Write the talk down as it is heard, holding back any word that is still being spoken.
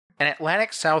An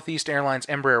Atlantic Southeast Airlines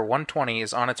Embraer 120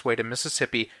 is on its way to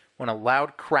Mississippi when a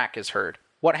loud crack is heard.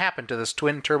 What happened to this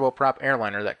twin turboprop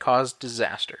airliner that caused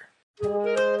disaster?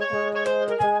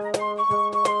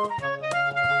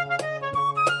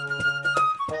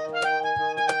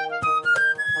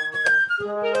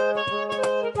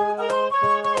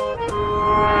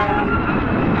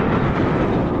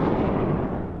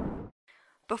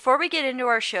 Before we get into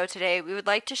our show today, we would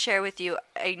like to share with you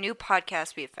a new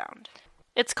podcast we have found.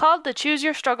 It's called the Choose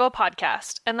Your Struggle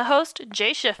podcast, and the host,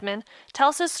 Jay Schiffman,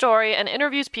 tells his story and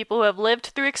interviews people who have lived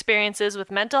through experiences with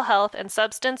mental health and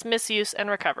substance misuse and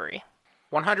recovery.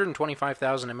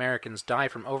 125,000 Americans die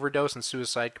from overdose and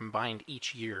suicide combined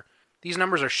each year. These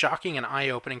numbers are shocking and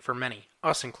eye-opening for many,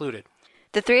 us included.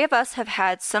 The three of us have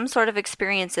had some sort of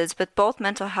experiences with both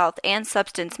mental health and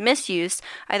substance misuse,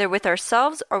 either with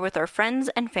ourselves or with our friends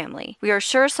and family. We are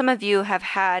sure some of you have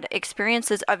had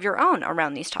experiences of your own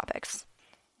around these topics.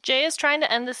 Jay is trying to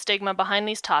end the stigma behind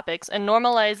these topics and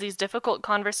normalize these difficult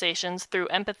conversations through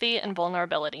empathy and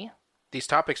vulnerability. These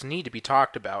topics need to be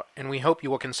talked about, and we hope you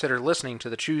will consider listening to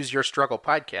the Choose Your Struggle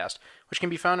podcast, which can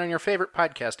be found on your favorite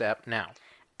podcast app now.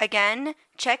 Again,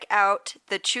 check out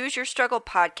the Choose Your Struggle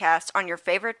podcast on your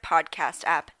favorite podcast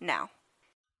app now.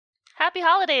 Happy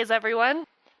holidays, everyone!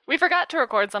 We forgot to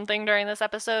record something during this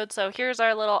episode, so here's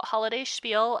our little holiday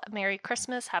spiel. Merry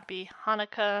Christmas, Happy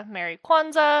Hanukkah, Merry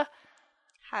Kwanzaa.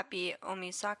 Happy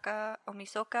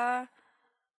Omisoka,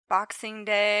 Boxing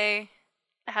Day.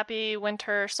 Happy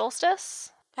Winter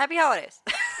Solstice. Happy holidays.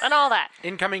 And all that.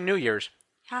 Incoming New Year's.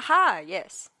 Haha,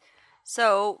 yes.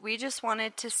 So, we just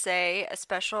wanted to say a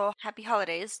special happy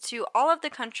holidays to all of the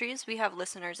countries we have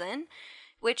listeners in,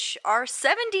 which are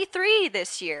 73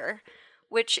 this year,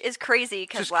 which is crazy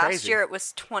because last year it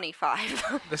was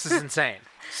 25. This is insane.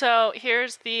 So,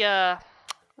 here's the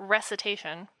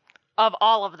recitation of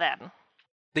all of them.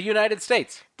 The United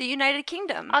States. The United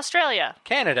Kingdom. Australia.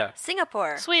 Canada.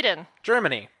 Singapore. Sweden.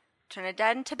 Germany.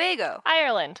 Trinidad and Tobago.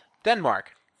 Ireland.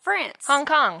 Denmark. France. Hong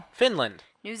Kong. Finland.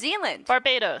 New Zealand.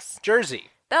 Barbados.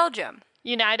 Jersey. Belgium.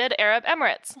 United Arab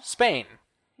Emirates. Spain.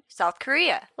 South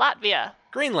Korea. Latvia.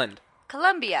 Greenland.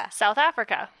 Colombia. South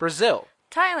Africa. Brazil.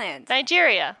 Thailand.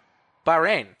 Nigeria.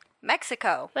 Bahrain.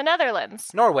 Mexico. The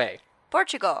Netherlands. Norway.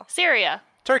 Portugal. Syria.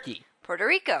 Turkey. Puerto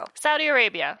Rico. Saudi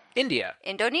Arabia. India.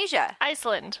 Indonesia.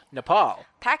 Iceland. Nepal.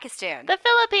 Pakistan. The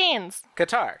Philippines.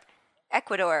 Qatar.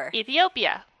 Ecuador.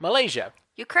 Ethiopia. Malaysia.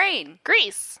 Ukraine.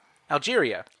 Greece.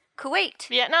 Algeria. Kuwait.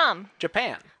 Vietnam.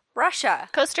 Japan. Russia.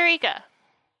 Costa Rica.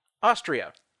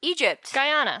 Austria. Egypt.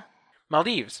 Guyana.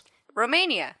 Maldives.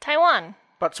 Romania. Taiwan.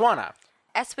 Botswana.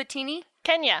 Eswatini.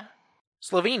 Kenya.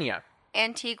 Slovenia.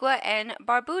 Antigua and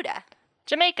Barbuda.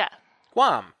 Jamaica.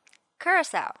 Guam.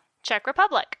 Curacao. Czech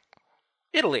Republic.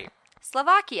 Italy.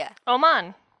 Slovakia.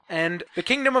 Oman. And the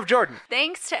Kingdom of Jordan.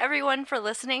 Thanks to everyone for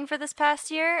listening for this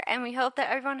past year, and we hope that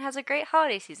everyone has a great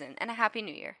holiday season and a happy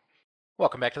new year.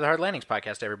 Welcome back to the Hard Landings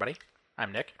podcast, everybody.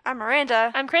 I'm Nick. I'm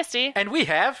Miranda. I'm Christy. And we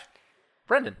have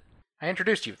Brendan. I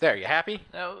introduced you. There, you happy?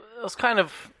 No, it was kind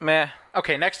of meh.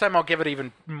 Okay, next time I'll give it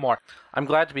even more. I'm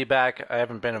glad to be back. I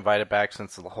haven't been invited back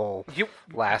since the whole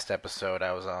last episode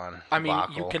I was on. I mean,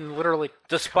 debacle. you can literally...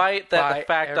 Despite that, the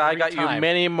fact that I got you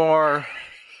many more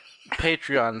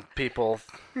Patreon people,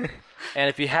 and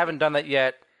if you haven't done that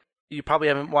yet, you probably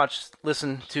haven't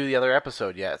listened to the other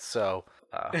episode yet. So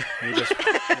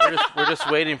we're just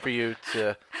waiting for you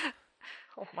to.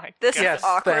 Oh my This God. is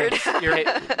awkward.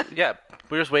 Yeah,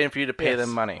 we're just waiting for you to pay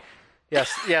them money.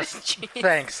 Yes,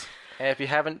 thanks. And if you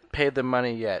haven't paid them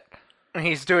money yet,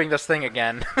 He's doing this thing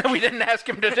again we didn't ask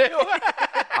him to do.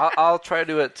 I'll try to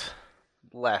do it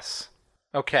less.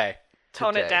 Okay.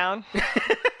 Tone it today. down. Do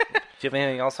you have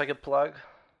anything else I could plug?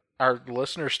 Our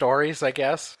listener stories, I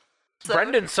guess. So-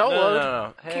 Brendan soloed.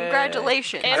 No. Hey.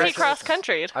 Congratulations. And he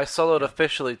cross-country'd. I soloed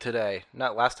officially today.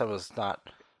 Not last time was not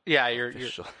Yeah, you're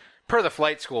official. per the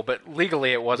flight school, but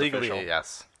legally it was Legally, official.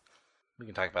 yes. We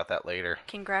can talk about that later.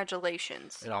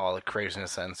 Congratulations. And all the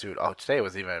craziness that ensued. Oh, today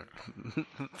was even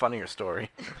a funnier story.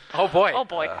 Oh boy. Oh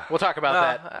boy. We'll talk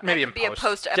about that maybe in Be a post.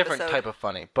 post episode Different type of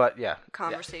funny, but yeah.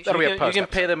 conversation. That'll be a You post can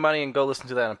pay episode. them money and go listen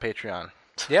to that on Patreon.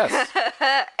 Yes.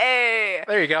 Hey,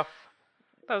 There you go.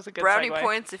 That was a good brownie segue.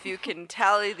 points if you can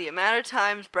tally the amount of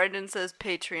times Brendan says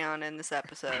Patreon in this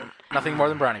episode. Nothing more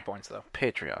than brownie points, though.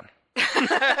 Patreon.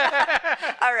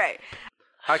 All right.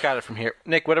 I got it from here.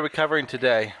 Nick, what are we covering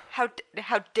today? How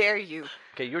dare you?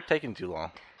 Okay, you're taking too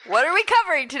long. What are we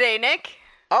covering today, Nick?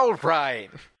 All right.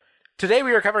 Today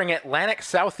we are covering Atlantic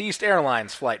Southeast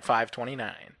Airlines Flight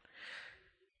 529.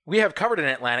 We have covered an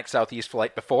Atlantic Southeast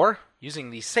flight before, using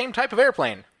the same type of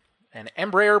airplane, an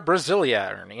Embraer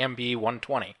Brasilia, or an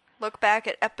EMB-120. Look back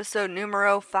at episode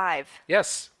numero 5.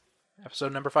 Yes.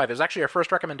 Episode number 5 is actually our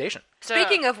first recommendation.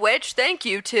 Speaking of which, thank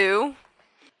you to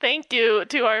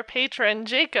our patron,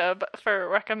 Jacob, for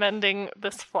recommending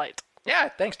this flight. Yeah,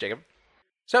 thanks, Jacob.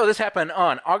 So this happened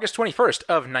on August 21st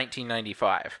of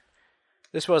 1995.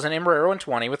 This was an Embraer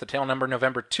 120 with the tail number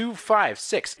November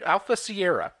 256 Alpha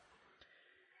Sierra.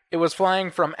 It was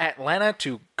flying from Atlanta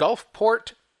to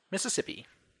Gulfport, Mississippi.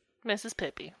 Mrs.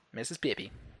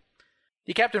 Pippi.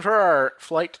 The captain for our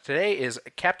flight today is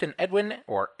Captain Edwin,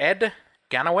 or Ed,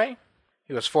 Ganaway.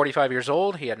 He was 45 years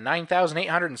old. He had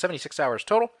 9,876 hours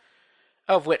total,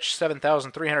 of which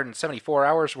 7,374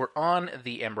 hours were on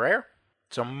the Embraer.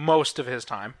 So most of his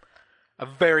time. A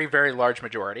very, very large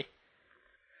majority.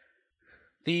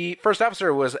 The first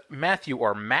officer was Matthew,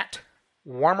 or Matt,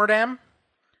 Warmerdam.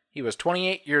 He was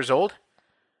 28 years old.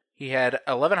 He had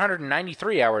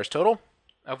 1,193 hours total,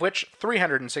 of which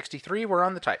 363 were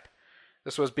on the type.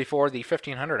 This was before the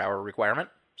 1,500-hour requirement,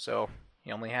 so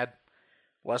he only had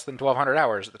less than 1,200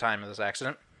 hours at the time of this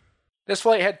accident. This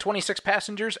flight had 26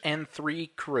 passengers and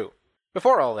 3 crew.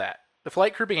 Before all that, the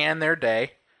flight crew began their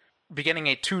day, beginning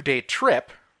a 2-day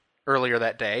trip earlier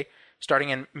that day, starting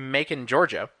in Macon,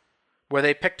 Georgia, where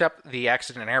they picked up the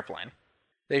accident airplane.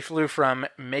 They flew from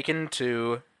Macon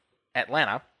to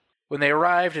Atlanta. When they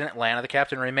arrived in Atlanta, the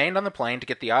captain remained on the plane to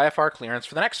get the IFR clearance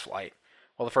for the next flight,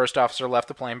 while the first officer left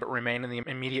the plane but remained in the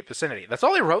immediate vicinity. That's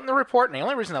all they wrote in the report, and the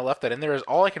only reason I left that in there is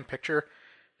all I can picture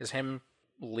is him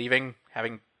leaving,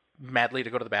 having madly to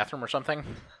go to the bathroom or something.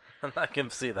 I can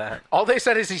see that. All they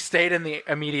said is he stayed in the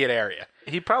immediate area.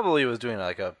 He probably was doing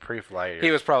like a pre-flight.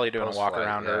 He was probably doing a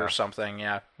walk-around or something,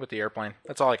 with the airplane.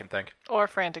 That's all I can think. Or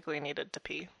frantically needed to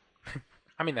pee.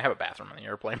 I mean, they have a bathroom on the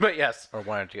airplane, but yes. Or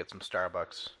wanted to get some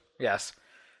Starbucks. Yes.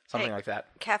 Something like that.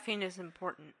 Caffeine is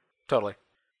important. Totally.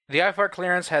 The IFR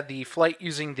clearance had the flight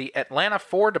using the Atlanta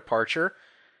 4 departure,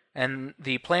 and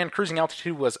the planned cruising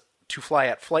altitude was to fly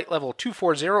at flight level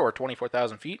 240, or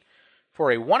 24,000 feet,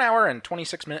 for a 1 hour and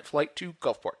 26-minute flight to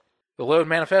Gulfport. The load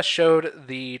manifest showed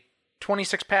the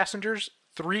 26 passengers,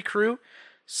 3 crew,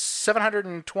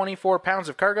 724 pounds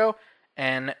of cargo,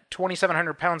 and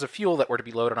 2,700 pounds of fuel that were to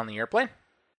be loaded on the airplane.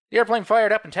 The airplane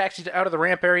fired up and taxied out of the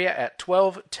ramp area at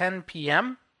 12:10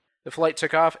 p.m. The flight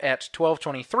took off at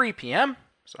 12:23 p.m.,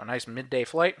 so a nice midday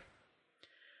flight.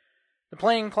 The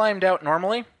plane climbed out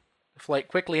normally. The flight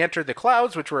quickly entered the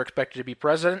clouds, which were expected to be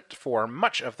present for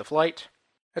much of the flight.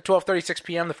 At 12:36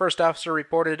 p.m., the first officer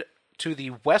reported to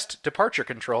the West Departure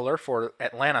Controller for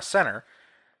Atlanta Center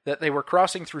that they were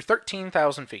crossing through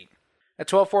 13,000 feet. At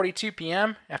 12:42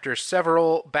 p.m., after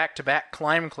several back-to-back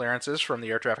climb clearances from the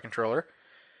air traffic controller,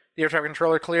 the air traffic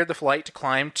controller cleared the flight to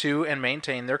climb to and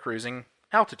maintain their cruising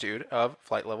altitude of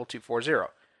flight level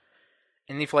 240.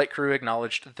 And the flight crew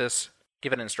acknowledged this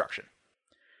given instruction.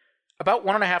 About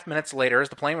 1.5 minutes later, as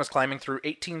the plane was climbing through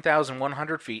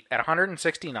 18,100 feet at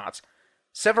 160 knots,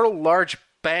 several large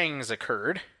bangs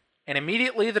occurred, and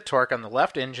immediately the torque on the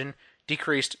left engine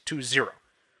decreased to 0.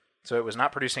 So it was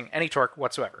not producing any torque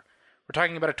whatsoever. We're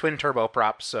talking about a twin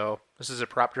turboprop, so this is a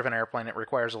prop-driven airplane. It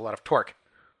requires a lot of torque.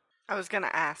 I was going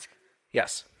to ask.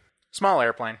 Yes. Small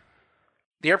airplane.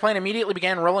 The airplane immediately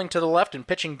began rolling to the left and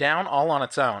pitching down all on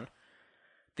its own.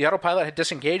 The autopilot had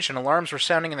disengaged and alarms were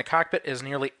sounding in the cockpit as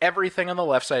nearly everything on the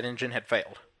left side engine had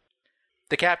failed.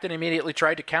 The captain immediately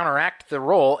tried to counteract the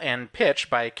roll and pitch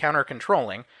by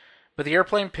counter-controlling, but the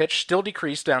airplane pitch still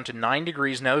decreased down to 9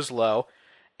 degrees nose low,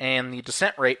 and the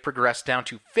descent rate progressed down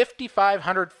to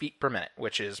 5,500 feet per minute,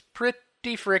 which is pretty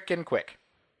frickin' quick.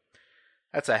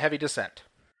 That's a heavy descent.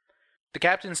 The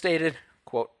captain stated,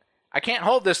 quote, "I can't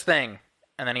hold this thing,"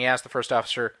 and then he asked the first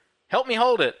officer, "Help me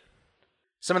hold it."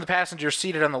 Some of the passengers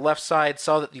seated on the left side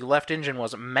saw that the left engine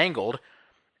was mangled,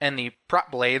 and the prop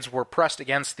blades were pressed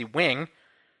against the wing,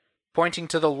 pointing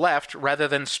to the left rather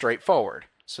than straight forward,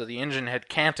 so the engine had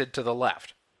canted to the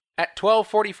left. At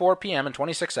 12:44 p.m. and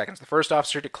 26 seconds, the first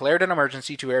officer declared an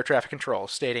emergency to air traffic control,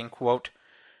 stating, quote,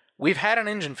 "We've had an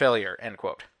engine failure," end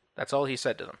quote. That's all he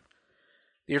said to them.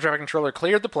 The air traffic controller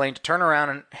cleared the plane to turn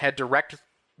around and head direct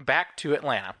back to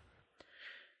Atlanta.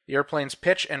 The airplane's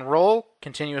pitch and roll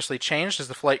continuously changed as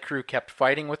the flight crew kept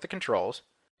fighting with the controls.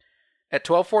 At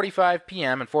 12:45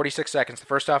 p.m. and 46 seconds, the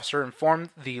first officer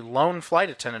informed the lone flight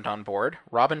attendant on board,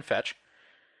 Robin Fetch,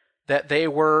 that they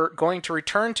were going to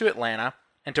return to Atlanta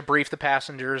and to brief the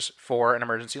passengers for an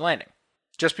emergency landing.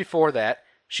 Just before that,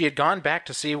 she had gone back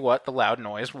to see what the loud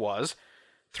noise was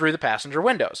through the passenger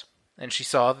windows, and she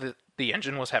saw that the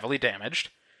engine was heavily damaged.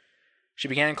 She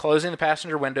began closing the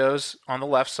passenger windows on the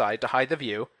left side to hide the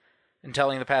view, and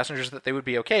telling the passengers that they would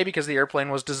be okay because the airplane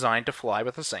was designed to fly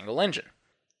with a single engine.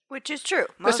 Which is true.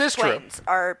 This is Most planes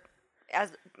are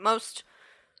as most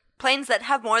planes that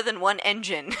have more than one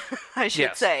engine, I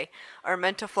should say, are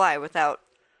meant to fly without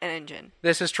an engine.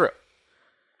 This is true.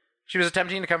 She was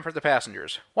attempting to comfort the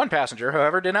passengers. One passenger,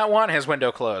 however, did not want his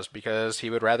window closed because he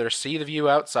would rather see the view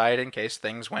outside in case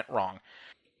things went wrong.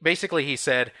 Basically, he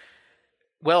said,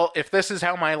 well, if this is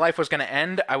how my life was going to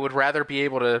end, I would rather be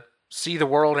able to see the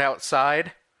world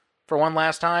outside for one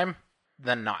last time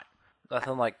than not.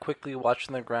 Nothing like quickly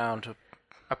watching the ground to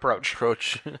approach.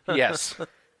 Yes.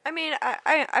 I mean,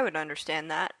 I would understand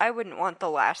that. I wouldn't want the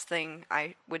last thing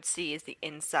I would see is the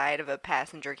inside of a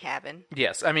passenger cabin.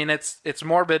 Yes, I mean, it's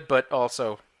morbid, but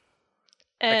also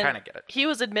I kind of get it. He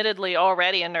was admittedly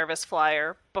already a nervous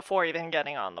flyer before even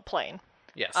getting on the plane.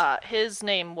 Yes. His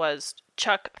name was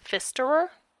Chuck Pfisterer.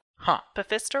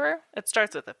 Pfisterer? It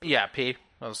starts with a P. Yeah, P.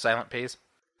 Those silent Ps.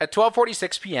 At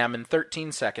 12:46 p.m. and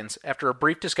 13 seconds, after a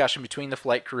brief discussion between the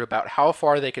flight crew about how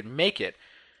far they could make it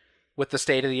with the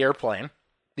state of the airplane,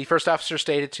 the first officer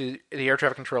stated to the air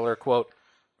traffic controller, quote,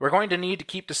 "We're going to need to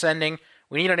keep descending.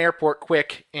 We need an airport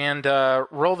quick and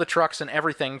roll the trucks and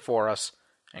everything for us,"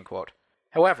 end quote.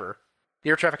 However,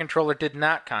 the air traffic controller did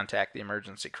not contact the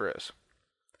emergency crews.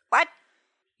 What?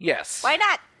 Yes. Why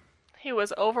not? He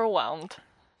was overwhelmed.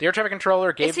 The air traffic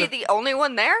controller gave Is he the only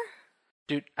one there?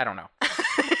 Dude, I don't know.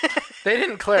 They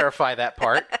didn't clarify that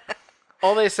part.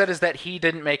 All they said is that he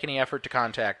didn't make any effort to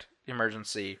contact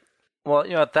emergency. Well,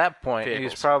 at that point,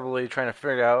 vehicles. he's probably trying to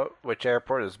figure out which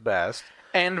airport is best.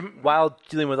 And while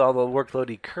dealing with all the workload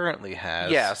he currently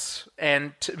has. Yes.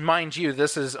 And mind you,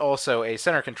 this is also a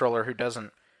center controller who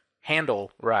doesn't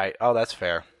handle Right. Oh, that's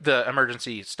fair. the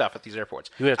emergency stuff at these airports.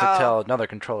 You would have to tell another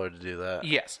controller to do that.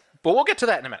 Yes. But we'll get to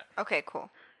that in a minute. Okay, cool.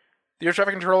 The air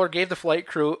traffic controller gave the flight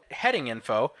crew heading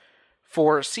info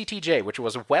for CTJ, which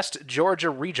was West Georgia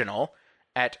Regional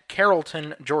at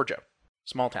Carrollton, Georgia.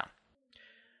 Small town.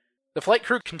 The flight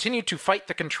crew continued to fight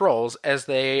the controls as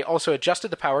they also adjusted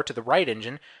the power to the right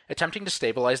engine, attempting to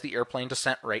stabilize the airplane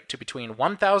descent rate to between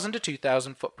 1,000 to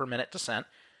 2,000 foot per minute descent,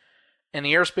 and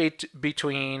the airspeed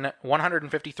between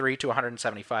 153 to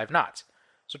 175 knots.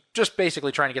 So just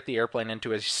basically trying to get the airplane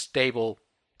into a stable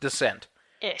descent.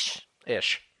 Ish.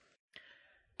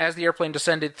 As the airplane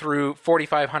descended through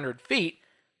 4,500 feet,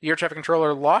 the air traffic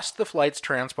controller lost the flight's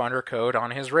transponder code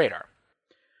on his radar.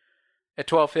 At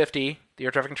 12:50, the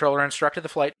air traffic controller instructed the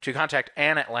flight to contact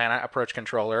an Atlanta approach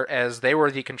controller, as they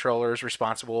were the controllers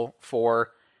responsible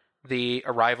for the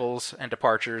arrivals and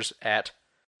departures at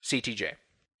CTJ,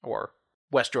 or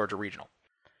West Georgia Regional.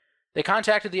 They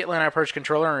contacted the Atlanta approach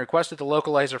controller and requested the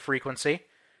localizer frequency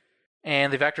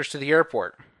and the vectors to the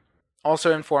airport,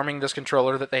 also informing this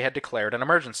controller that they had declared an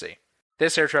emergency.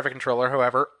 This air traffic controller,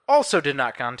 however, also did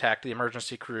not contact the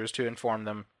emergency crews to inform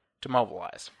them to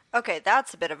mobilize. Okay,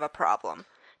 that's a bit of a problem.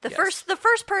 The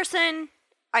first person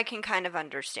I can kind of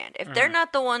understand. If they're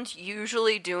not the ones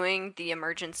usually doing the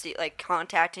emergency, like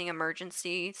contacting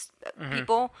emergency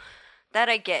people, that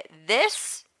I get.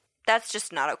 That's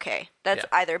just not okay. That's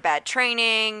either bad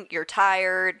training, you're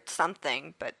tired,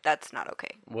 something, but that's not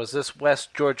okay. Was this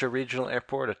West Georgia Regional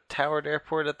Airport a towered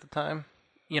airport at the time?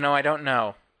 I don't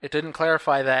know. It didn't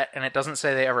clarify that, and it doesn't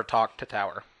say they ever talked to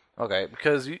tower. Okay,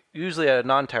 because usually at a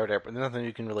non-towered airport, there's nothing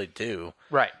you can really do.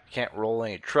 Right. You can't roll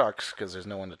any trucks because there's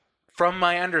no one to... From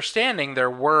my understanding,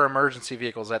 there were emergency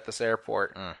vehicles at this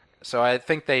airport, so I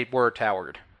think they were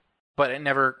towered. But it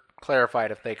never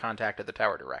clarified if they contacted the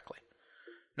tower directly.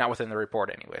 Not within the report,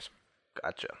 anyways.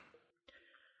 Gotcha.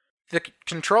 The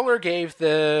controller gave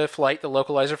the flight the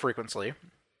localizer frequency.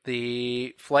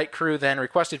 The flight crew then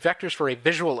requested vectors for a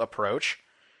visual approach.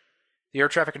 The air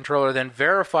traffic controller then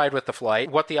verified with the flight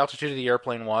what the altitude of the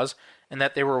airplane was and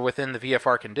that they were within the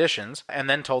VFR conditions, and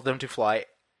then told them to fly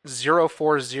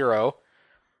 040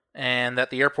 and that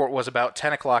the airport was about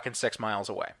 10 o'clock and 6 miles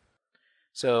away.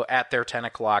 So at their 10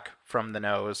 o'clock from the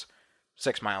nose,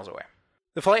 6 miles away.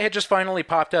 The flight had just finally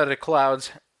popped out of the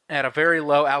clouds at a very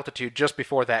low altitude just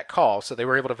before that call, so they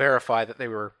were able to verify that they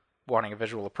were wanting a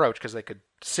visual approach because they could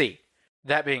see.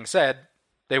 That being said,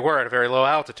 they were at a very low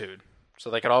altitude, so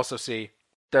they could also see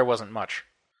there wasn't much.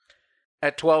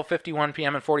 At 12:51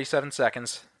 p.m. and 47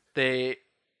 seconds, they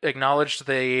acknowledged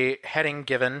the heading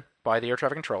given by the air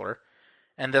traffic controller,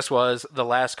 and this was the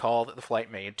last call that the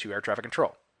flight made to air traffic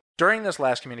control. During this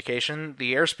last communication,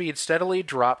 the airspeed steadily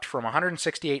dropped from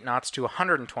 168 knots to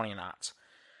 120 knots.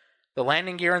 The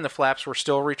landing gear and the flaps were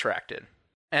still retracted.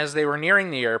 As they were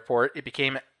nearing the airport, it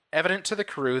became evident to the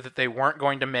crew that they weren't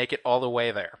going to make it all the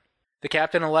way there. The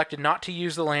captain elected not to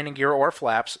use the landing gear or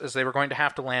flaps, as they were going to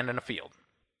have to land in a field.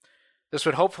 This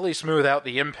would hopefully smooth out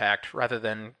the impact rather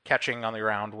than catching on the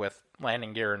ground with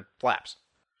landing gear and flaps.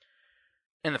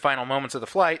 In the final moments of the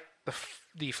flight,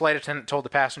 the flight attendant told the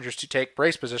passengers to take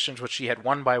brace positions, which she had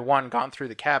one by one gone through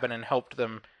the cabin and helped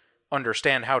them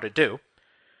understand how to do.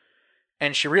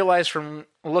 And she realized from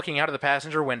looking out of the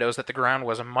passenger windows that the ground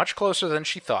was much closer than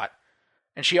she thought.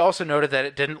 And she also noted that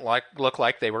it didn't look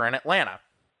like they were in Atlanta,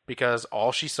 because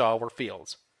all she saw were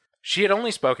fields. She had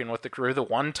only spoken with the crew the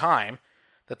one time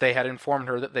that they had informed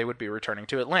her that they would be returning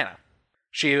to Atlanta.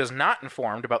 She was not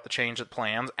informed about the change of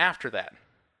plans after that.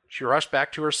 She rushed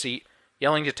back to her seat,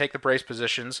 yelling to take the brace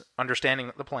positions, understanding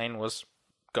that the plane was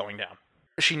going down.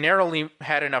 She narrowly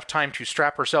had enough time to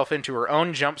strap herself into her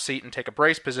own jump seat and take a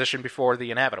brace position before the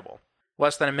inevitable.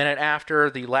 Less than a minute after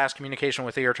the last communication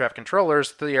with the air traffic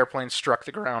controllers, the airplane struck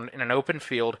the ground in an open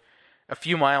field a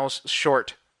few miles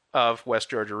short of West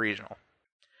Georgia Regional.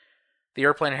 The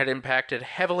airplane had impacted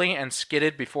heavily and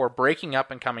skidded before breaking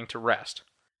up and coming to rest.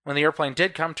 When the airplane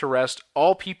did come to rest,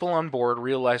 all people on board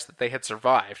realized that they had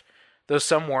survived, though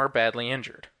some were badly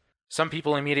injured. Some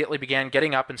people immediately began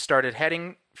getting up and started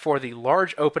heading for the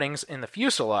large openings in the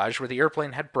fuselage where the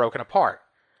airplane had broken apart.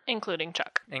 Including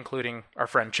Chuck. Including our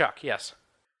friend Chuck, yes.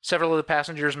 Several of the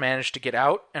passengers managed to get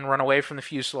out and run away from the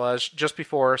fuselage just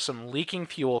before some leaking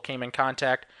fuel came in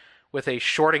contact with a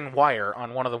shorting wire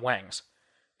on one of the wings,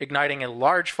 igniting a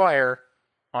large fire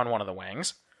on one of the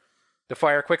wings. The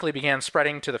fire quickly began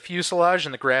spreading to the fuselage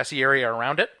and the grassy area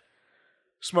around it.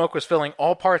 Smoke was filling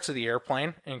all parts of the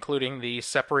airplane, including the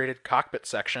separated cockpit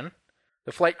section.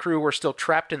 The flight crew were still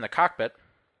trapped in the cockpit.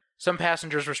 Some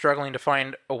passengers were struggling to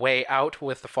find a way out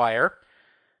with the fire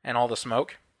and all the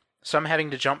smoke, some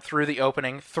having to jump through the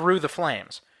opening through the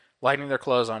flames, lighting their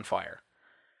clothes on fire.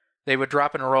 They would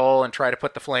drop and roll and try to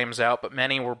put the flames out, but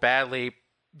many were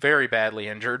very badly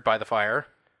injured by the fire.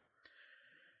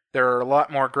 There are a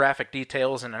lot more graphic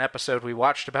details in an episode we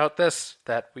watched about this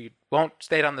that we won't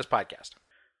state on this podcast.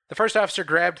 The first officer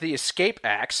grabbed the escape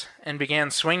axe and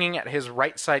began swinging at his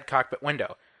right side cockpit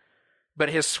window, but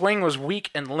his swing was weak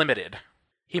and limited.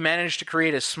 He managed to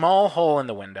create a small hole in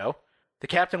the window. The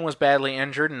captain was badly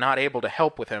injured and not able to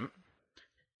help with him.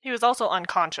 He was also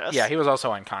unconscious. Yeah, he was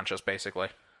also unconscious, basically.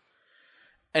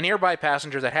 A nearby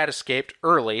passenger that had escaped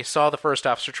early saw the first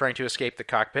officer trying to escape the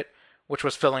cockpit, which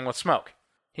was filling with smoke.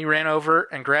 He ran over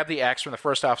and grabbed the axe from the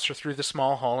first officer through the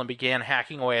small hole and began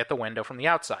hacking away at the window from the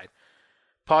outside,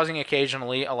 pausing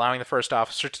occasionally, allowing the first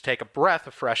officer to take a breath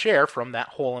of fresh air from that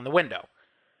hole in the window.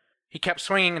 He kept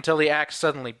swinging until the axe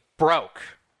suddenly broke.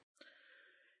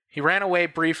 He ran away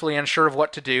briefly, unsure of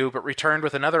what to do, but returned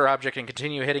with another object and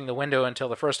continued hitting the window until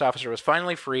the first officer was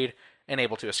finally freed and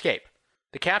able to escape.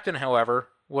 The captain, however,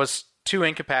 was too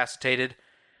incapacitated,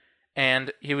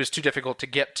 and he was too difficult to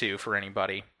get to for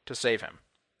anybody to save him.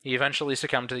 He eventually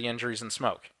succumbed to the injuries and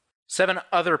smoke. 7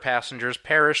 other passengers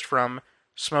perished from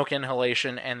smoke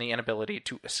inhalation and the inability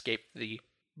to escape the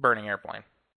burning airplane.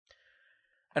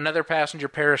 Another passenger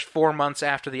perished 4 months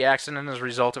after the accident as a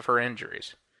result of her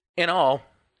injuries. In all,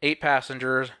 8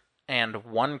 passengers and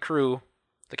 1 crew,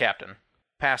 the captain,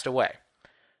 passed away.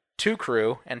 2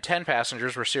 crew and 10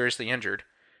 passengers were seriously injured,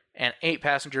 and 8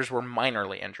 passengers were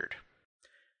minorly injured.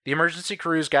 The emergency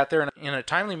crews got there in a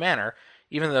timely manner,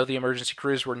 even though the emergency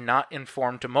crews were not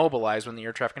informed to mobilize when the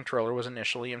air traffic controller was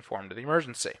initially informed of the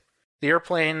emergency. The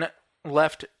airplane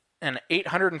left an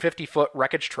 850-foot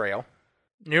wreckage trail.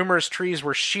 Numerous trees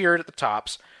were sheared at the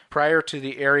tops prior to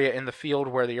the area in the field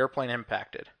where the airplane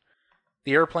impacted.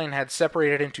 The airplane had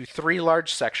separated into 3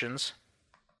 large sections.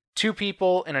 2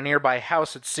 people in a nearby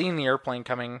house had seen the airplane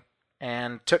coming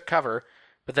and took cover,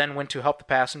 but then went to help the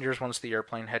passengers once the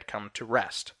airplane had come to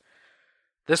rest.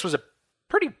 This was a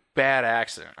pretty bad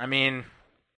accident. I mean,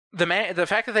 the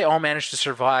fact that they all managed to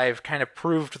survive kind of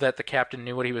proved that the captain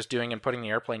knew what he was doing in putting the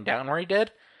airplane down where he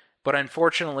did, but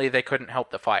unfortunately they couldn't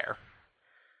help the fire.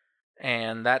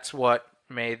 And that's what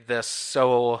made this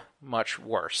so much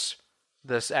worse.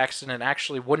 This accident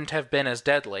actually wouldn't have been as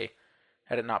deadly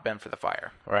had it not been for the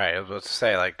fire. Right, I was about to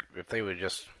say, like, if they would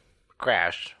just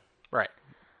crashed. Right.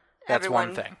 That's Everyone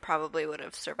one thing. Probably would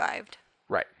have survived.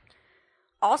 Right.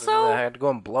 Also, They had to go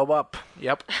and blow up.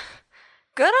 Yep.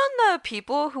 good on the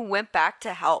people who went back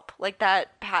to help. Like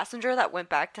that passenger that went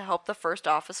back to help the first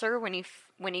officer when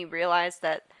he realized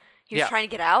that he was trying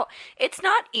to get out. It's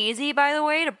not easy, by the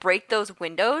way, to break those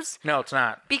windows. No, it's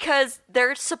not. Because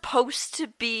they're supposed to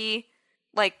be,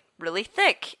 like, really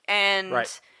thick and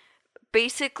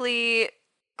basically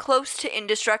close to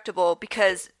indestructible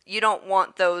because you don't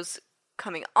want those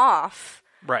coming off.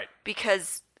 Right.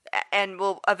 Because, and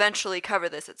we'll eventually cover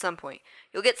this at some point,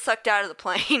 you'll get sucked out of the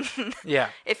plane yeah.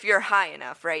 if you're high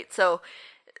enough, right? So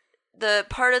the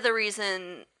part of the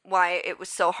reason why it was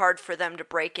so hard for them to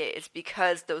break it is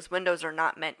because those windows are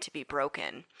not meant to be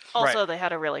broken. Also, Right. they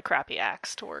had a really crappy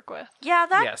axe to work with. Yeah,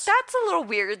 Yes. that's a little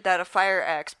weird that a fire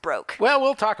axe broke. Well,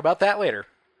 we'll talk about that later.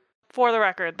 For the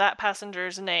record, that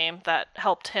passenger's name that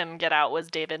helped him get out was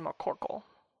David McCorkle.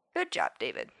 Good job,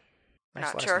 David. Nice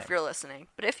Not last sure name. if you're listening,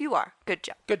 but if you are, good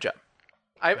job. Good job.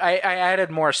 I added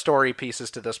more story pieces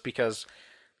to this because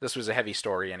this was a heavy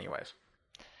story anyways.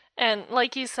 And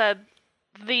like you said,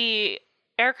 the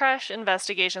air crash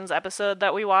investigations episode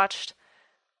that we watched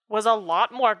was a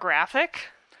lot more graphic.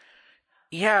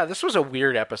 Yeah, this was a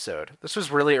weird episode. This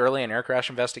was really early in air crash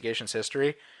investigations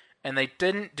history, and they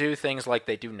didn't do things like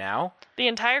they do now. The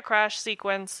entire crash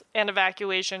sequence and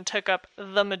evacuation took up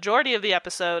the majority of the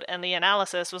episode, and the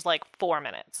analysis was like 4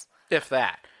 minutes. If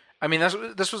that. I mean,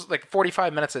 this was like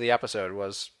 45 minutes of the episode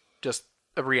was just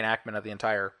a reenactment of the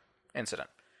entire incident.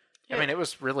 I mean, it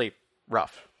was really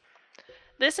rough.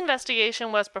 This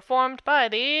investigation was performed by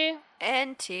the...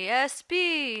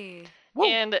 NTSB. Whoa.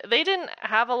 And they didn't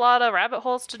have a lot of rabbit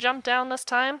holes to jump down this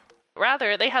time.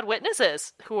 Rather, they had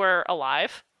witnesses who were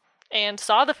alive and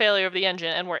saw the failure of the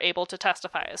engine and were able to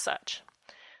testify as such.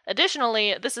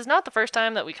 Additionally, this is not the first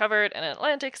time that we covered an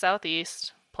Atlantic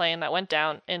Southeast plane that went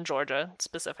down in Georgia,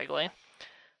 specifically.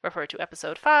 Refer to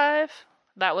episode 5.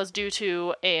 That was due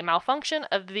to a malfunction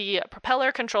of the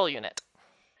propeller control unit.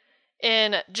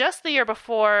 In just the year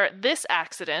before this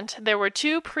accident, there were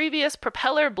 2 previous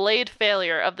propeller blade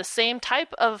failure of the same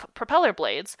type of propeller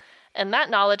blades, and that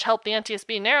knowledge helped the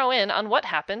NTSB narrow in on what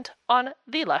happened on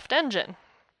the left engine.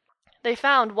 They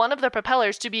found one of the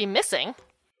propellers to be missing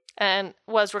and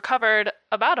was recovered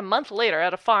about a month later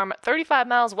at a farm 35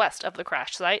 miles west of the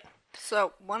crash site.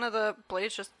 So one of the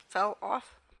blades just fell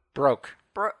off? Broke.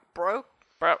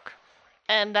 Broke?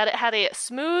 And that it had a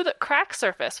smooth crack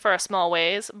surface for a small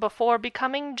ways before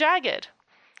becoming jagged.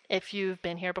 If you've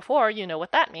been here before, you know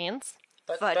what that means.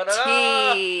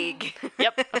 Fatigue.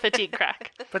 Yep, a fatigue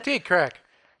crack. Fatigue crack.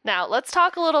 Now, let's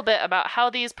talk a little bit about how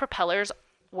these propellers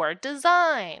were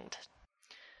designed.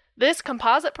 This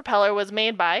composite propeller was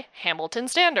made by Hamilton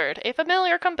Standard, a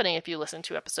familiar company if you listen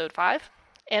to episode 5.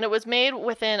 And it was made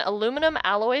with an aluminum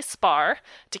alloy spar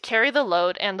to carry the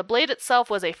load, and the blade itself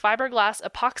was a fiberglass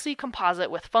epoxy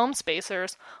composite with foam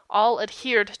spacers, all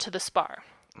adhered to the spar.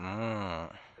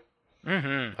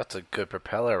 That's a good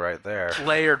propeller right there.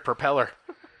 Layered propeller.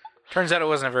 Turns out it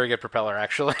wasn't a very good propeller,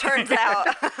 actually. Turns out.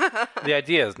 The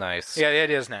idea is nice. Yeah, the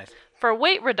idea is nice. For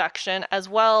weight reduction as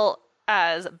well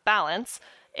as balance,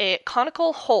 a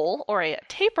conical hole, or a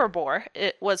taper bore,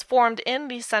 it was formed in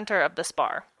the center of the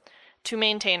spar. To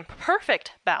maintain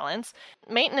perfect balance,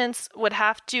 maintenance would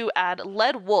have to add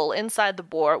lead wool inside the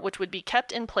bore, which would be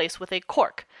kept in place with a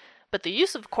cork. But the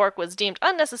use of cork was deemed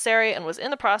unnecessary and was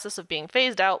in the process of being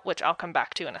phased out, which I'll come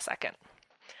back to in a second.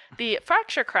 The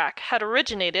fracture crack had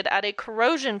originated at a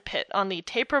corrosion pit on the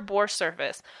taper bore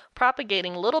surface,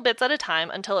 propagating little bits at a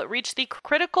time until it reached the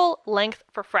critical length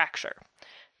for fracture.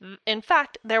 In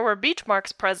fact, there were beach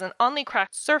marks present on the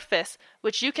cracked surface,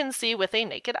 which you can see with a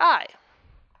naked eye.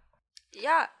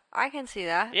 Yeah, I can see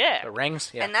that. Yeah. The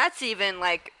rings, yeah. And that's even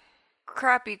like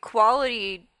crappy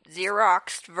quality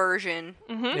Xeroxed version.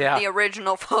 Yeah. The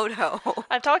original photo.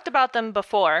 I've talked about them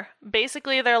before.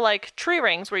 Basically, they're like tree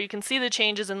rings where you can see the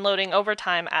changes in loading over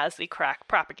time as the crack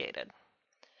propagated.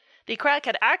 The crack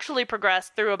had actually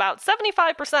progressed through about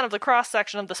 75% of the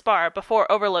cross-section of the spar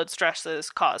before overload stresses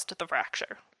caused the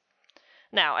fracture.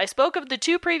 Now, I spoke of the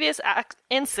 2 previous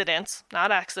incidents,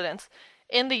 not accidents,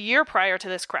 in the year prior to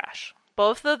this crash.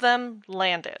 Both of them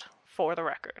landed, for the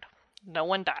record. No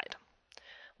one died.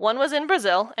 One was in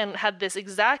Brazil and had this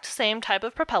exact same type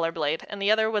of propeller blade, and the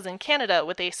other was in Canada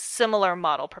with a similar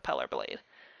model propeller blade.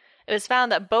 It was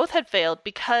found that both had failed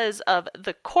because of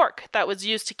the cork that was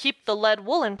used to keep the lead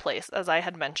wool in place, as I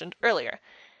had mentioned earlier.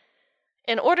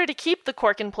 In order to keep the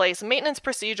cork in place, maintenance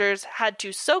procedures had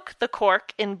to soak the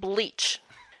cork in bleach.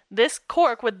 This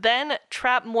cork would then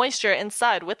trap moisture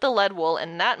inside with the lead wool,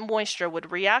 and that moisture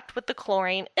would react with the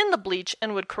chlorine in the bleach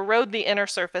and would corrode the inner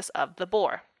surface of the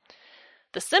bore.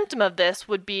 The symptom of this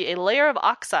would be a layer of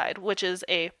oxide, which is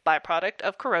a byproduct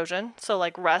of corrosion, so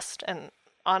like rust and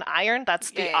on iron,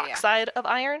 that's the oxide of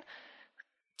iron.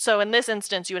 So in this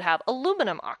instance, you would have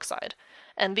aluminum oxide,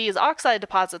 and these oxide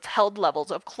deposits held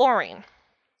levels of chlorine.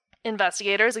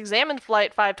 Investigators examined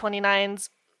Flight 529's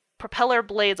propeller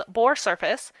blade's bore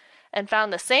surface and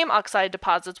found the same oxide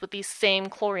deposits with these same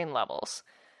chlorine levels.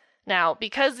 Now,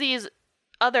 because these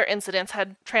other incidents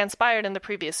had transpired in the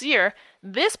previous year,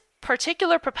 this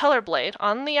particular propeller blade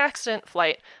on the accident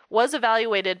flight was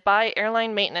evaluated by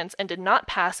airline maintenance and did not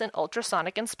pass an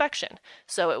ultrasonic inspection,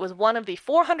 so it was one of the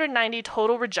 490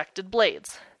 total rejected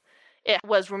blades. It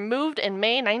was removed in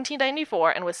May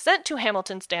 1994 and was sent to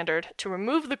Hamilton Standard to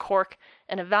remove the cork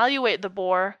and evaluate the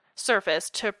bore surface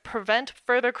to prevent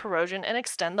further corrosion and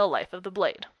extend the life of the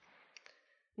blade.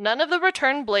 None of the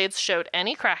returned blades showed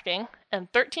any cracking,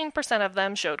 and 13% of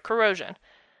them showed corrosion.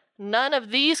 None of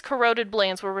these corroded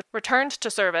blades were returned to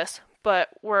service, but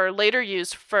were later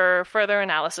used for further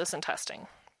analysis and testing.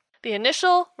 The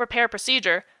initial repair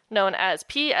procedure, known as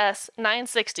PS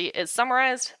 960, is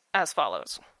summarized as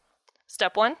follows.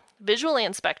 Step 1, visually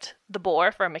inspect the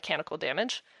bore for mechanical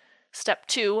damage. Step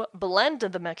 2, blend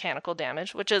the mechanical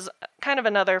damage, which is kind of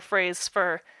another phrase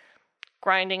for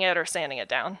grinding it or sanding it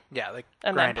down. Yeah, they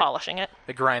and then polishing it.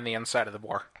 They grind the inside of the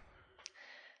bore.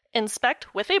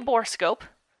 Inspect with a bore scope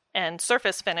and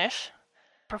surface finish.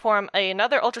 Perform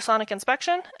another ultrasonic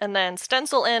inspection, and then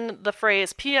stencil in the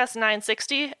phrase PS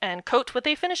 960 and coat with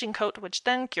a finishing coat, which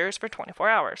then cures for 24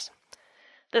 hours.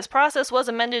 This process was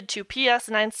amended to PS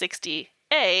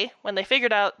 960A when they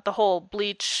figured out the whole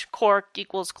bleach, cork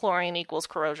equals chlorine equals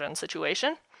corrosion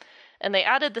situation, and they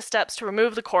added the steps to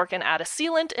remove the cork and add a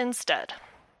sealant instead.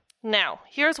 Now,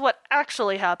 here's what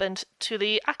actually happened to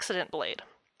the accident blade.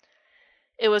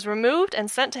 It was removed and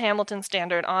sent to Hamilton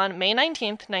Standard on May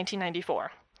 19,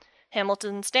 1994.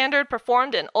 Hamilton Standard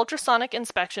performed an ultrasonic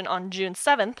inspection on June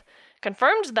 7th,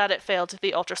 confirmed that it failed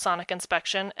the ultrasonic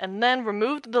inspection, and then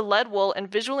removed the lead wool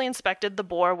and visually inspected the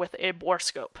bore with a bore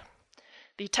scope.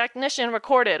 The technician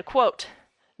recorded, quote,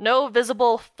 "No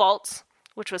visible faults,"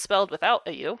 which was spelled without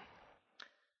a U.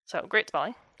 So, great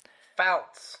spelling.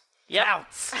 Faults. Yep.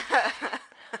 Faults.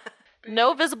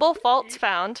 No visible faults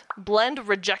found. Blend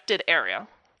rejected area.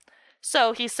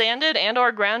 So he sanded and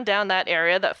or ground down that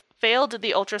area that failed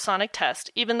the ultrasonic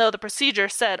test, even though the procedure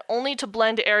said only to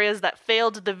blend areas that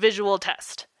failed the visual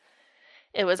test.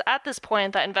 It was at this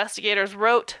point that investigators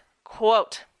wrote,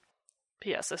 quote,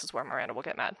 P.S. This is where Miranda will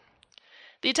get mad.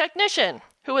 The technician,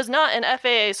 who was not an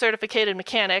FAA-certificated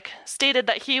mechanic, stated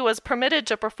that he was permitted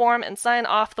to perform and sign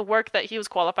off the work that he was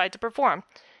qualified to perform.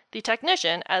 The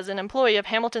technician, as an employee of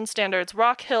Hamilton Standard's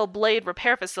Rock Hill Blade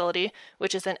Repair Facility,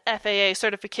 which is an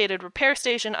FAA-certificated repair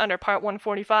station under Part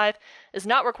 145, is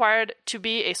not required to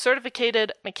be a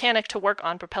certificated mechanic to work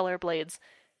on propeller blades.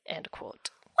 End quote.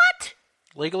 What?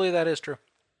 Legally, that is true.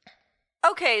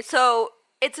 Okay, so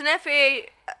it's an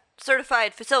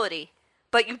FAA-certified facility,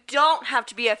 but you don't have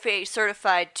to be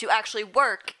FAA-certified to actually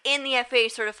work in the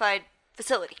FAA-certified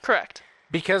facility. Correct.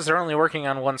 Because they're only working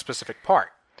on one specific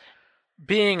part.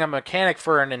 Being a mechanic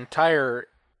for an entire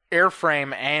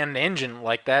airframe and engine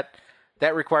like that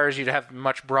requires you to have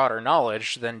much broader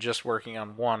knowledge than just working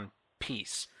on one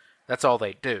piece. That's all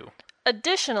they do.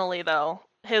 Additionally, though,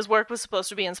 his work was supposed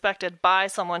to be inspected by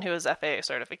someone who is FAA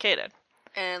certificated.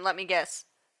 And let me guess.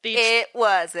 It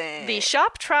wasn't. The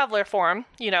shop traveler form,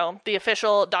 the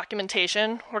official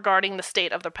documentation regarding the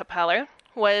state of the propeller,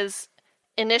 was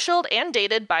initialed and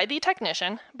dated by the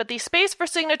technician, but the space for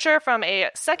signature from a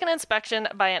second inspection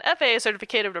by an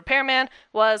FAA-certificated repairman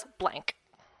was blank.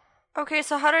 Okay,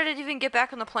 so how did it even get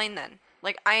back on the plane then?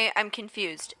 I'm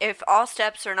confused. If all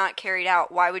steps are not carried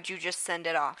out, why would you just send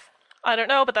it off? I don't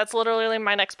know, but that's literally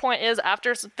my next point is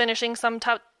after finishing some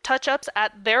touch-ups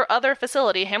at their other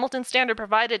facility, Hamilton Standard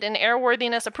provided an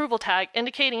airworthiness approval tag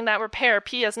indicating that repair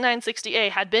PS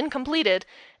 960A had been completed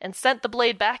and sent the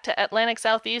blade back to Atlantic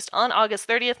Southeast on August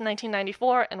 30th,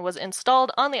 1994 and was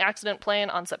installed on the accident plane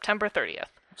on September 30th.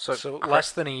 So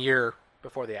less than a year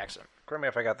before the accident. Correct me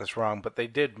if I got this wrong, but they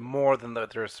did more than what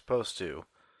they were supposed to.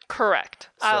 Correct.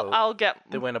 So I'll get...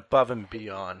 They went above and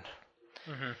beyond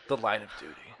the line of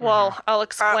duty. Well, I'll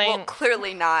explain. Well,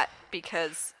 clearly not,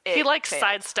 because he failed.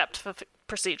 sidestepped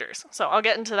procedures. So I'll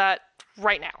get into that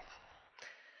right now.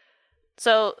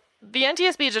 So the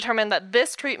NTSB determined that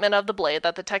this treatment of the blade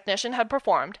that the technician had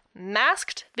performed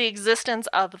masked the existence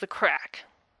of the crack.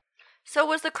 So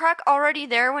was the crack already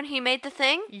there when he made the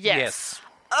thing? Yes.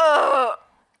 Oh,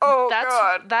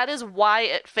 God. That is why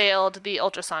it failed the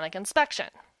ultrasonic inspection.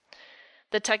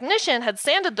 The technician had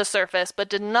sanded the surface, but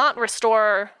did not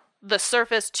restore the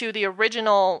surface to the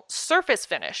original surface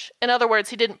finish. In other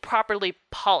words, he didn't properly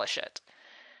polish it.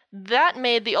 That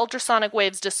made the ultrasonic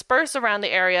waves disperse around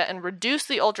the area and reduce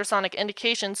the ultrasonic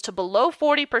indications to below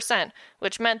 40%,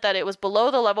 which meant that it was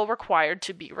below the level required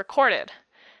to be recorded.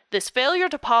 This failure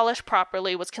to polish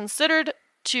properly was considered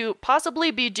to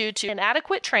possibly be due to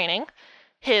inadequate training,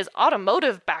 his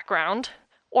automotive background,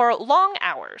 or long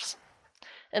hours.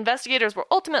 Investigators were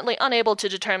ultimately unable to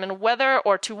determine whether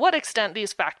or to what extent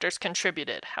these factors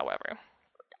contributed, however.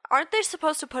 Aren't they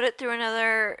supposed to put it through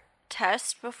another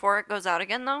test before it goes out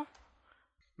again, though?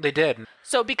 They did.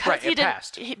 So because he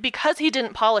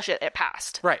didn't polish it, it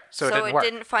passed. Right. So it didn't work.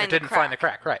 Didn't find it didn't find the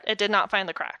crack. Right. It did not find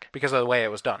the crack. Because of the way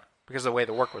it was done. Because of the way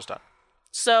the work was done.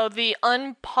 So the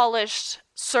unpolished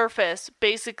surface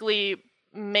basically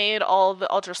made all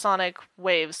the ultrasonic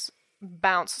waves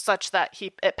bounce such that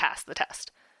it passed the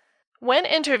test. When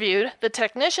interviewed, the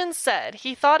technician said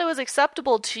he thought it was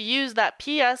acceptable to use that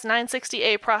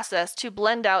PS960A process to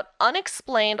blend out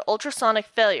unexplained ultrasonic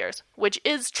failures, which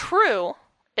is true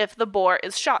if the bore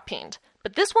is shot peened.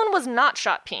 But this one was not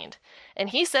shot peened, and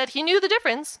he said he knew the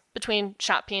difference between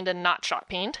shot peened and not shot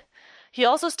peened. He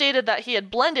also stated that he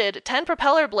had blended 10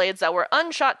 propeller blades that were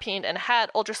unshot peened and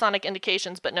had ultrasonic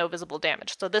indications but no visible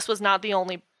damage. So this was not the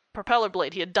only propeller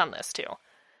blade he had done this to.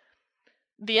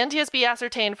 The NTSB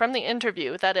ascertained from the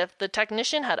interview that if the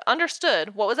technician had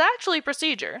understood what was actually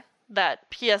procedure, that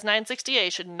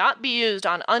PS960A should not be used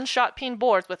on unshot peen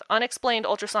boards with unexplained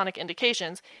ultrasonic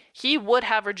indications, he would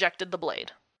have rejected the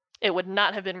blade. It would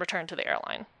not have been returned to the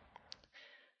airline.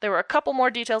 There were a couple more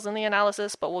details in the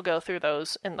analysis, but we'll go through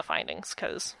those in the findings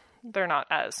because they're not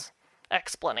as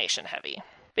explanation heavy.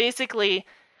 Basically,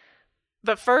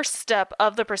 the first step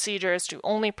of the procedure is to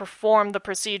only perform the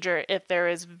procedure if there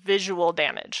is visual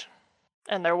damage.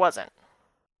 And there wasn't.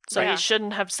 So He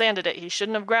shouldn't have sanded it. He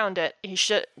shouldn't have ground it.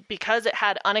 Because it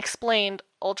had unexplained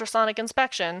ultrasonic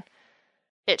inspection,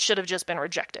 it should have just been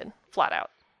rejected, flat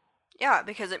out. Yeah,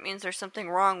 because it means there's something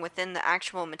wrong within the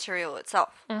actual material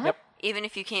itself. Mm-hmm. Yep. Even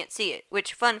if you can't see it.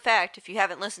 Which, fun fact, if you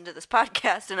haven't listened to this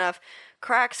podcast enough,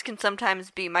 cracks can sometimes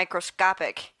be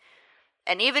microscopic.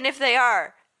 And even if they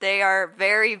are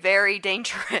very, very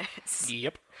dangerous.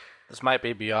 Yep. This might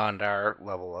be beyond our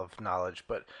level of knowledge,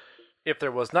 but if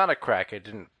there was not a crack, it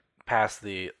didn't pass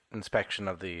the inspection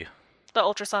of the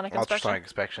ultrasonic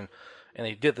inspection, and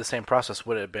they did the same process,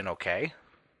 would it have been okay?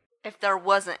 If there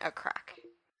wasn't a crack.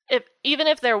 Even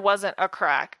if there wasn't a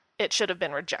crack, it should have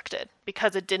been rejected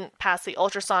because it didn't pass the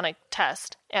ultrasonic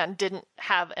test and didn't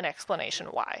have an explanation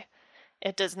why.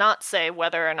 It does not say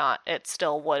whether or not it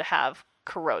still would have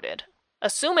corroded.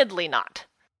 Assumedly not,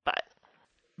 but...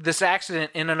 This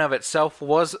accident in and of itself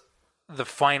was the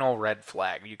final red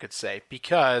flag, you could say,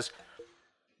 because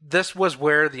this was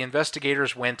where the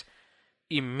investigators went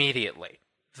immediately.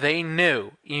 They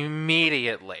knew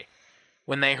immediately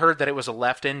when they heard that it was a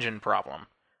left engine problem.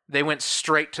 They went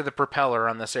straight to the propeller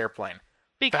on this airplane.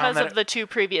 Because of the two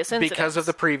previous incidents. Because of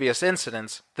the previous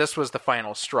incidents, this was the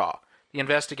final straw. The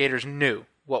investigators knew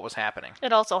what was happening.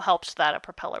 It also helped that a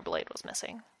propeller blade was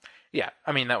missing. Yeah,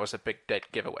 I mean, that was a big dead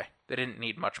giveaway. They didn't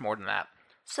need much more than that.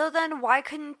 So then why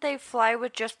couldn't they fly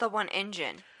with just the one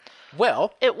engine?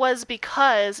 Well... It was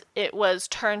because it was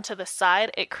turned to the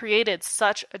side. It created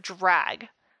such a drag.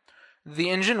 The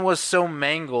engine was so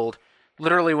mangled,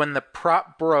 literally when the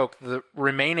prop broke, the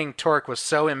remaining torque was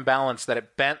so imbalanced that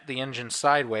it bent the engine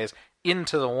sideways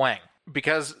into the wing.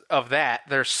 Because of that,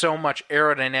 there's so much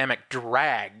aerodynamic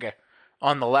drag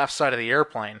on the left side of the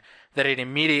airplane that it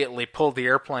immediately pulled the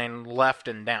airplane left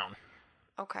and down.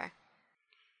 Okay.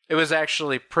 It was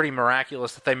actually pretty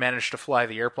miraculous that they managed to fly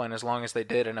the airplane as long as they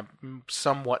did in a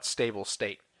somewhat stable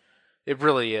state. It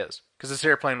really is. Because this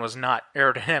airplane was not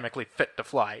aerodynamically fit to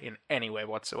fly in any way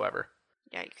whatsoever.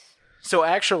 Yikes. So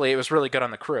actually, it was really good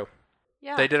on the crew.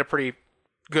 Yeah. They did a pretty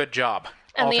good job,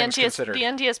 and all the things considered. The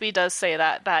NTSB does say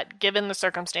that given the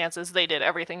circumstances, they did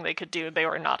everything they could do. They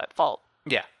were not at fault.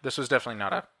 Yeah, this was definitely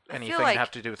not anything like to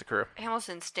have to do with the crew.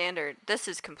 Hamilton Standard, this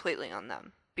is completely on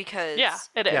them. Because... Yeah,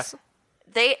 it is.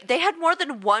 Yeah. They had more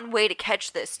than one way to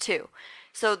catch this, too.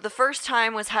 So the first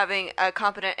time was having a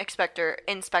competent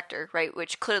inspector, right,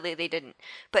 which clearly they didn't.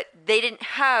 But they didn't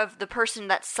have the person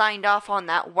that signed off on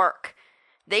that work.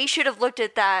 They should have looked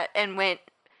at that and went,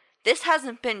 this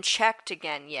hasn't been checked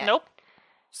again yet. Nope.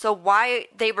 So why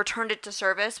they returned it to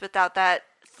service without that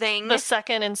thing? The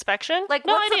second inspection? Like,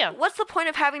 no idea. What's the point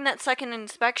of having that second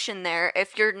inspection there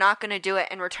if you're not going to do it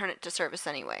and return it to service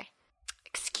anyway?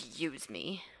 Excuse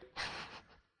me.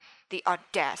 The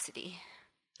audacity.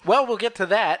 Well, we'll get to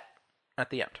that at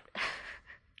the end.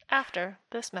 After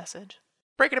this message.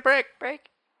 Break it a break. Break.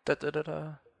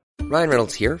 Da-da-da-da. Ryan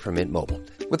Reynolds here from Mint Mobile.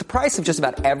 With the price of just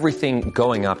about everything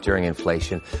going up during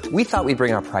inflation, we thought we'd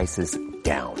bring our prices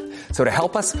down. So to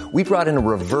help us, we brought in a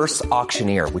reverse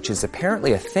auctioneer, which is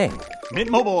apparently a thing. Mint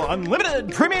Mobile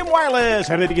Unlimited Premium Wireless.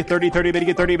 How to get 30, 30, bit to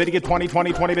get 30, bit to get 20,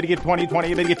 20, 20, bit to get 20,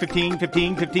 20, bit to get 15,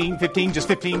 15, 15, 15, just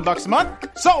 $15 a month?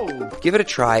 Sold! Give it a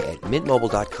try at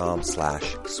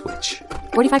mintmobile.com/switch.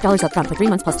 $45 up front for 3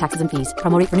 months plus taxes and fees.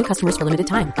 Promo rate for new customers for limited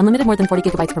time. Unlimited more than 40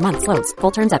 gigabytes per month. Slows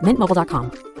full terms at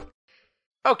mintmobile.com.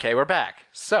 Okay, we're back.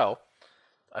 So,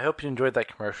 I hope you enjoyed that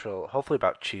commercial, hopefully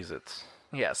about Cheez-Its.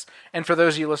 yes. And for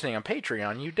those of you listening on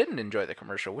Patreon, you didn't enjoy the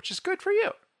commercial, which is good for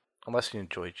you. Unless you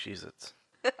enjoy Cheez-Its.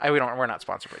 We're not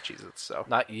sponsored by Cheez-Its, so.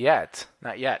 Not yet.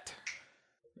 Not yet.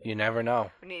 You never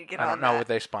know. We need to get I on don't know that. would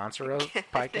they sponsor a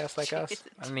podcast like us. Cheez-Its.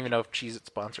 I don't even know if Cheez-It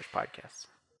sponsors podcasts.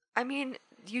 I mean,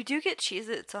 you do get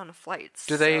Cheez-Its on flights.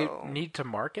 Do they so need to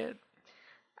market?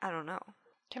 I don't know.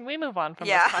 Can we move on from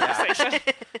Yeah. this conversation?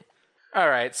 All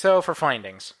right, so for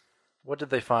findings. What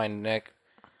did they find, Nick?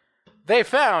 They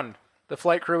found the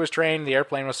flight crew was trained, the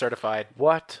airplane was certified.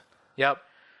 What? Yep.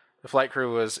 The flight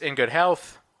crew was in good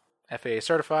health, FAA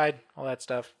certified, all that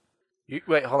stuff.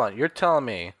 Wait, hold on. You're telling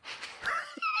me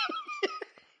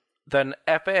that an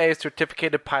FAA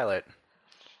certificated pilot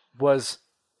was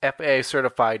FAA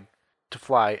certified to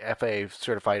fly FAA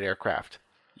certified aircraft?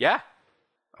 Yeah.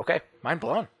 Okay. Mind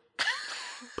blown.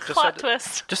 Plot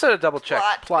twist. Just had a double check.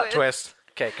 Plot twist.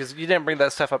 Okay, because you didn't bring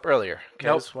that stuff up earlier. Okay,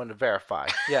 I Nope. just wanted to verify.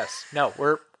 Yes. No,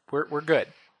 we're good.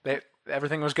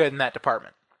 Everything was good in that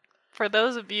department. For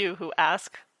those of you who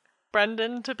ask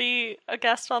Brendan to be a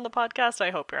guest on the podcast,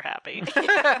 I hope you're happy.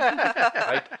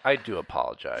 I do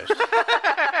apologize to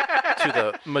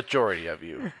the majority of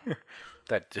you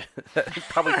that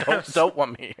probably don't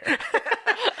want me here.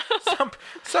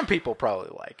 Some people probably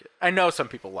like it. I know some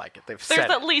people like it. There's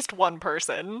said at it. least one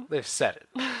person. They've said it.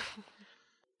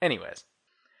 Anyways,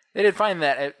 they did find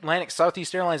that Atlantic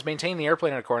Southeast Airlines maintained the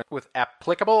airplane in accordance with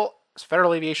applicable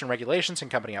federal aviation regulations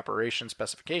and company operation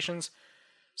specifications.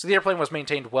 So the airplane was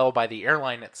maintained well by the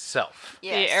airline itself.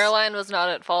 Yes. The airline was not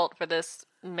at fault for this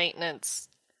maintenance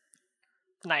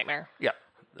nightmare. Yep.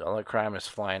 The only crime is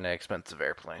flying an expensive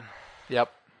airplane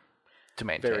Yep. to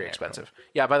maintain. Very expensive.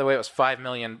 Yeah, by the way, it was $5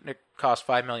 million. It cost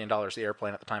 $5 million, the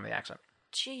airplane, at the time of the accident.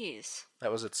 Jeez.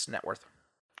 That was its net worth.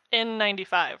 In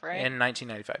 95, right? In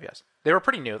 1995, yes. They were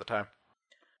pretty new at the time.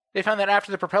 They found that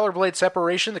after the propeller blade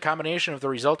separation, the combination of the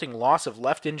resulting loss of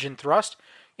left engine thrust,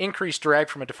 increased drag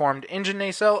from a deformed engine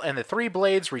nacelle, and the three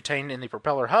blades retained in the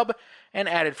propeller hub, and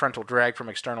added frontal drag from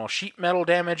external sheet metal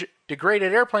damage,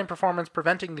 degraded airplane performance,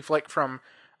 preventing the flight from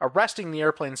arresting the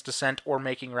airplane's descent or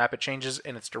making rapid changes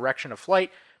in its direction of flight,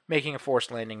 making a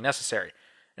forced landing necessary.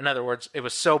 In other words, it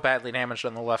was so badly damaged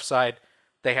on the left side,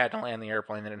 they had to land the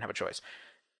airplane. They didn't have a choice.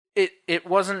 It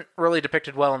wasn't really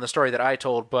depicted well in the story that I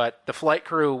told, but the flight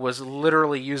crew was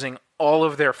literally using all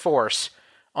of their force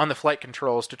on the flight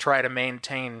controls to try to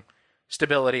maintain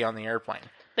stability on the airplane.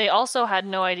 They also had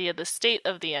no idea the state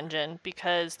of the engine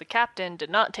because the captain did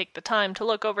not take the time to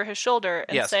look over his shoulder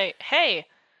and Yes. say, hey,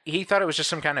 He thought it was just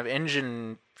some kind of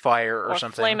engine fire or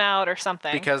something. flame out or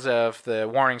something. Because of the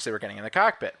warnings they were getting in the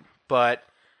cockpit. But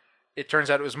it turns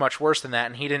out it was much worse than that,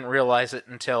 and he didn't realize it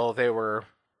until they were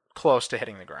close to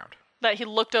hitting the ground. That he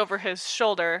looked over his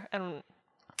shoulder and...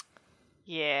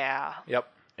 Yeah. Yep.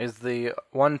 Is the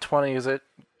 120, is it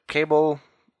cable?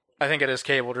 I think it is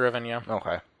cable driven, yeah.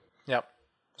 Okay. Yep.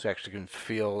 So you actually can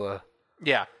feel the...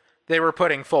 Yeah. They were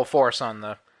putting full force on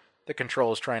the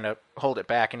controls trying to hold it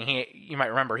back, and you might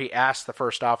remember, he asked the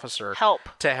first officer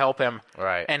to help him.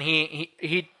 Right. And he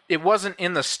it wasn't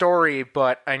in the story,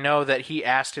 but I know that he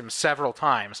asked him several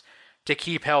times to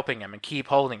keep helping him and keep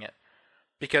holding it,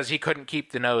 because he couldn't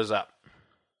keep the nose up.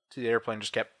 So the airplane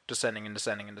just kept descending and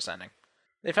descending and descending.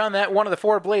 They found that one of the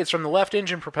four blades from the left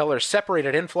engine propeller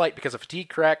separated in flight because of fatigue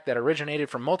crack that originated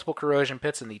from multiple corrosion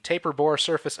pits in the taper bore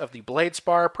surface of the blade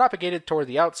spar, propagated toward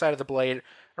the outside of the blade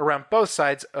around both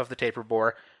sides of the taper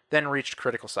bore, then reached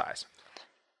critical size.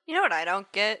 You know what I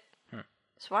don't get?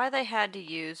 It's why they had to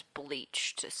use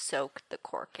bleach to soak the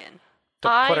cork in.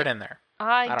 To put it in there.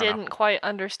 I don't didn't know. quite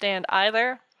understand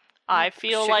either. I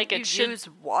feel like it should... use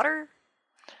water?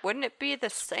 Wouldn't it be the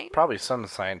same? Probably some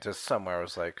scientist somewhere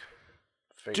was like,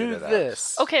 Do figured it out.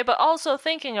 this. Okay, but also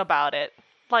thinking about it,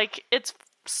 like, it's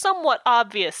somewhat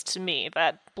obvious to me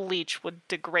that bleach would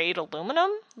degrade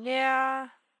aluminum, Yeah.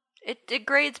 It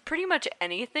degrades pretty much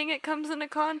anything it comes into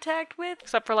contact with.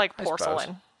 except for, like, I suppose.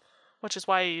 porcelain, which is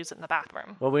why you use it in the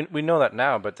bathroom. Well, we know that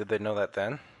now, but did they know that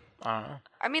then? I don't know.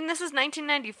 I mean, this is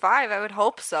 1995. I would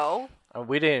hope so.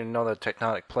 We didn't even know the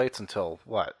tectonic plates until,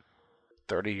 what,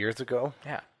 30 years ago?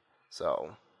 Yeah.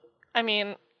 So, I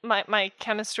mean, my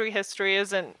chemistry history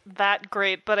isn't that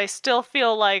great, but I still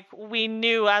feel like we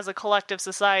knew as a collective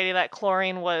society that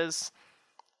chlorine was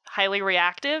highly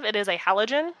reactive. It is a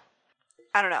halogen.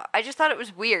 I don't know. I just thought it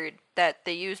was weird that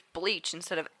they used bleach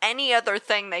instead of any other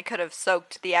thing they could have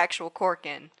soaked the actual cork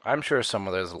in. I'm sure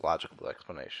there's a logical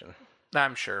explanation.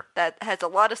 I'm sure. That has a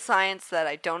lot of science that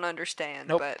I don't understand,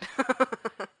 Nope.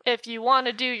 but... If you want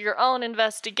to do your own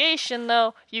investigation,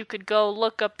 though, you could go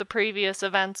look up the previous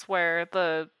events where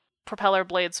the propeller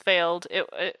blades failed.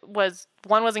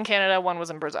 One was in Canada, one was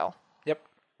in Brazil. Yep.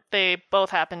 They both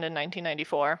happened in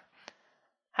 1994.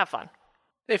 Have fun.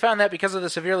 They found that because of the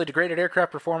severely degraded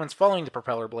aircraft performance following the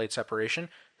propeller blade separation,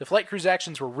 the flight crew's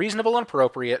actions were reasonable and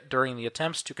appropriate during the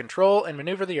attempts to control and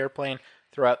maneuver the airplane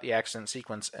throughout the accident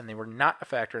sequence, and they were not a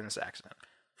factor in this accident.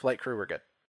 Flight crew were good.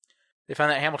 They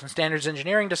found that Hamilton Standard's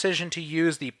engineering decision to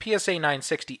use the PSA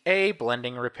 960A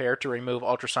blending repair to remove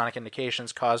ultrasonic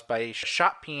indications caused by a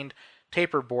shot-peened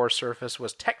taper bore surface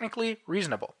was technically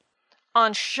reasonable.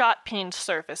 On shot-peened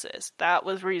surfaces, that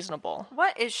was reasonable.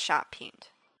 What is shot peened?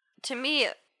 To me,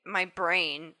 my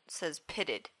brain says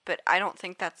pitted, but I don't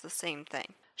think that's the same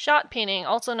thing. Shot peening,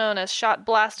 also known as shot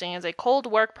blasting, is a cold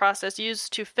work process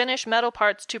used to finish metal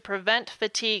parts to prevent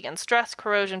fatigue and stress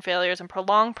corrosion failures and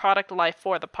prolong product life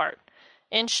for the part.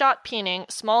 In shot peening,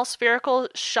 small spherical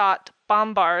shot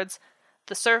bombards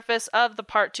the surface of the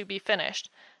part to be finished.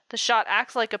 The shot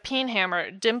acts like a peen hammer,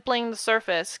 dimpling the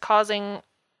surface, causing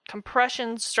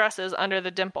compression stresses under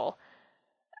the dimple.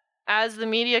 As the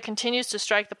media continues to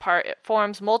strike the part, it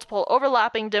forms multiple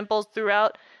overlapping dimples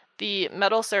throughout the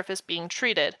metal surface being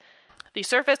treated. The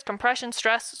surface compression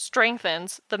stress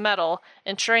strengthens the metal,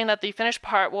 ensuring that the finished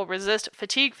part will resist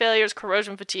fatigue failures,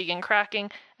 corrosion fatigue, and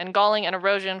cracking, and galling and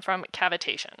erosion from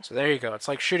cavitation. So there you go. It's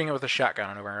like shooting it with a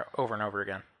shotgun over and over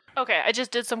again. Okay, I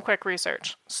just did some quick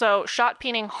research. So shot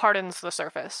peening hardens the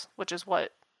surface, which is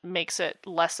what makes it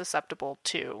less susceptible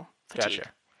to fatigue.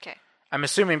 Gotcha. Okay. I'm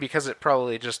assuming because it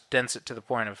probably just dents it to the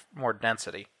point of more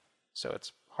density, so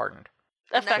it's hardened.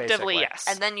 Effectively, Basically. yes.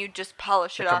 And then you just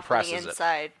polish it It off on compresses the it.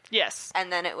 inside. Yes.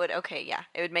 And then it would, it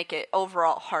would make it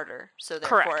overall harder, so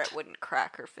therefore Correct. it wouldn't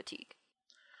crack or fatigue.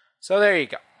 So there you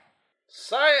go.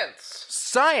 Science!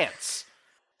 Science!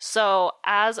 So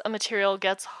as a material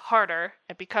gets harder,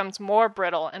 it becomes more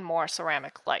brittle and more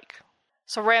ceramic-like.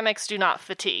 Ceramics do not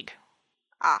fatigue.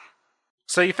 Ah.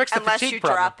 So you fix the Unless fatigue you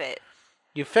problem. drop it.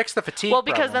 You fix the fatigue Well,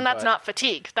 problem. because then that's but- not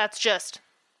fatigue. That's just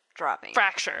Dropping.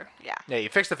 fracture. Yeah. Yeah, you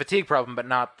fix the fatigue problem, but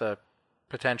not the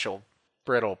potential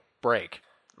brittle break.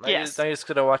 Yes. Now you just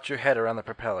gotta watch your head around the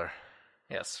propeller.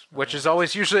 Yes, which is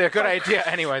always usually a good idea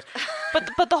anyways.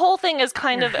 But the whole thing is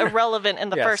kind of irrelevant in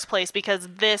the Yes. first place because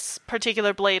this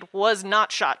particular blade was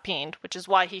not shot peened, which is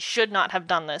why he should not have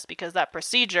done this, because that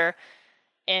procedure,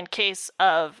 in case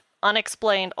of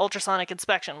unexplained ultrasonic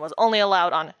inspection, was only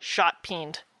allowed on shot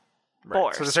peened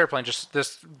bores. So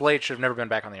this blade should have never been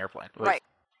back on the airplane. Right.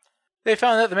 They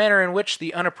found that the manner in which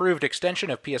the unapproved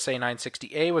extension of PSA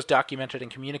 960A was documented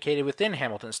and communicated within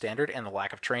Hamilton Standard and the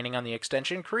lack of training on the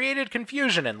extension created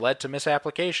confusion and led to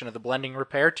misapplication of the blending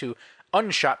repair to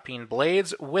unshot-peened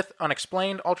blades with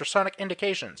unexplained ultrasonic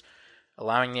indications,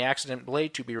 allowing the accident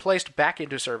blade to be replaced back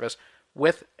into service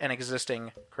with an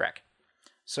existing crack.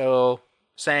 So,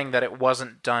 saying that it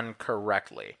wasn't done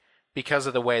correctly because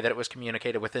of the way that it was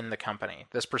communicated within the company.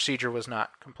 This procedure was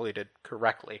not completed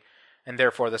correctly, and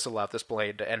therefore this allowed this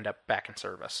blade to end up back in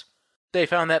service. They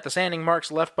found that the sanding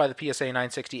marks left by the PSA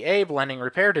 960A blending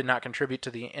repair did not contribute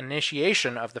to the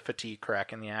initiation of the fatigue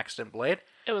crack in the accident blade.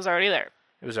 It was already there.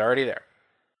 It was already there.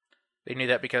 They knew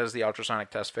that because the ultrasonic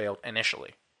test failed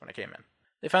initially when it came in.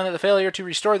 They found that the failure to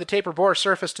restore the taper bore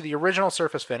surface to the original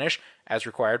surface finish, as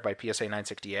required by PSA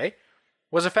 960A,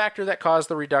 was a factor that caused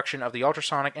the reduction of the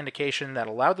ultrasonic indication that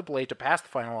allowed the blade to pass the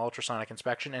final ultrasonic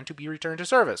inspection and to be returned to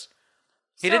service.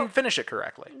 He So- didn't finish it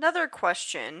correctly. Another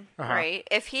question, Uh-huh. right?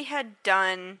 If he had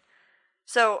done...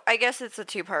 So, I guess it's a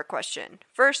two-part question.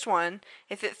 First one,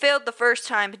 if it failed the first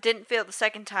time but didn't fail the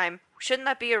second time, shouldn't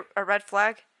that be a red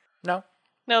flag? No.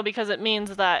 No, because it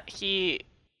means that he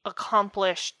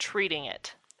accomplished treating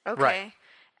it. Okay. Right.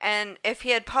 And if he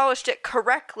had polished it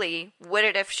correctly, would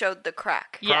it have showed the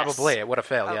crack? Yes. Probably. It would have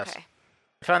failed, yes. Okay.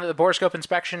 They found that the borescope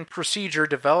inspection procedure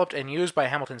developed and used by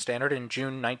Hamilton Standard in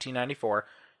June 1994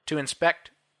 to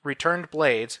inspect returned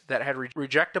blades that had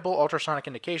rejectable ultrasonic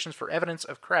indications for evidence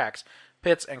of cracks,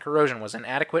 pits, and corrosion was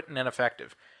inadequate and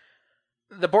ineffective.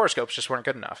 The borescopes just weren't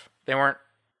good enough. They weren't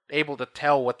able to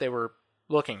tell what they were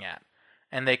looking at,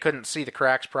 and they couldn't see the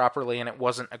cracks properly, and it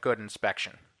wasn't a good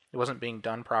inspection. It wasn't being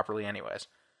done properly anyways.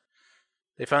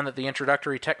 They found that the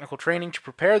introductory technical training to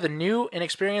prepare the new,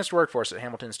 inexperienced workforce at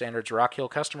Hamilton Standard's Rock Hill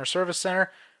Customer Service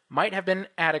Center might have been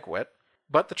adequate,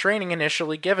 but the training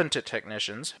initially given to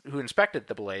technicians who inspected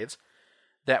the blades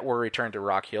that were returned to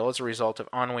Rock Hill as a result of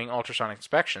on-wing ultrasonic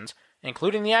inspections,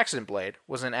 including the accident blade,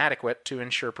 was inadequate to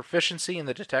ensure proficiency in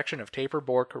the detection of taper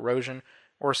bore corrosion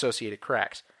or associated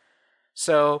cracks.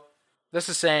 So, this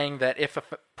is saying that if a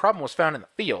problem was found in the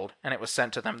field and it was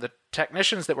sent to them, the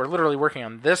technicians that were literally working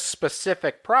on this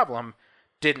specific problem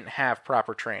didn't have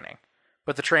proper training.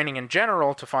 But the training in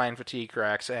general to find fatigue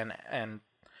cracks and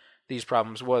these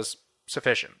problems was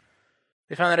sufficient.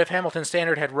 They found that if Hamilton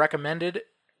Standard had recommended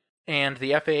and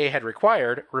the FAA had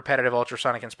required repetitive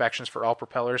ultrasonic inspections for all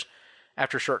propellers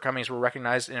after shortcomings were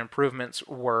recognized and improvements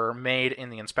were made in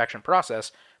the inspection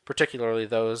process, particularly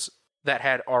those that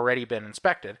had already been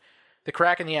inspected, the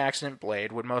crack in the accident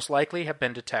blade would most likely have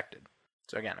been detected.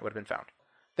 So again, it would have been found.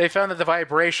 They found that the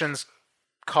vibrations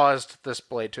caused this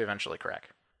blade to eventually crack.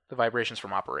 The vibrations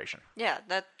from operation. Yeah,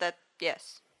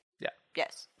 yes. Yeah.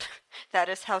 Yes. That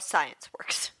is how science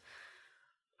works.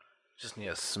 Just need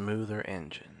a smoother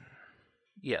engine.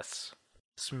 Yes.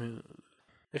 Smooth.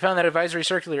 They found that Advisory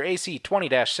Circular AC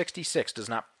 20-66 does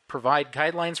not provide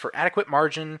guidelines for adequate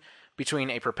margin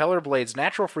between a propeller blade's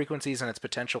natural frequencies and its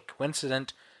potential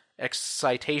coincident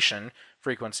excitation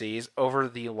frequencies over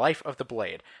the life of the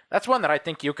blade. That's one that I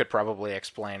think you could probably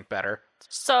explain better.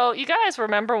 So, you guys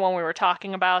remember when we were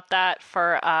talking about that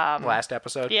for... last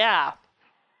episode? Yeah.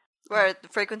 Where the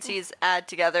frequencies add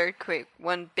together, create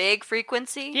one big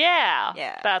frequency? Yeah.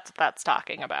 Yeah. That's what that's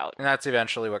talking about. And that's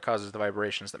eventually what causes the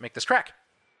vibrations that make this crack.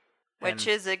 Which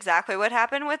is exactly what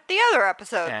happened with the other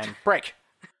episode. And break.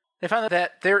 They found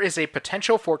that there is a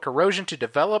potential for corrosion to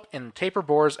develop in taper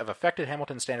bores of affected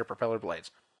Hamilton Standard propeller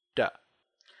blades. Duh.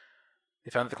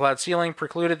 They found that the cloud ceiling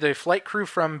precluded the flight crew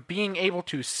from being able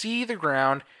to see the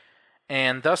ground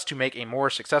and thus to make a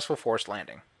more successful forced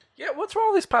landing. Yeah, what's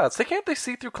wrong with these pilots? Can't they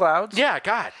see through clouds? Yeah,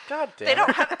 God. God damn. They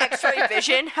don't have X-ray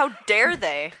vision. How dare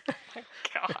they?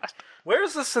 God.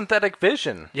 Where's the synthetic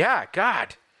vision? Yeah,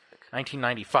 God.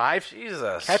 1995.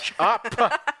 Jesus. Catch up.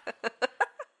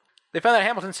 They found that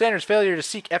Hamilton Standard's failure to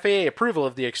seek FAA approval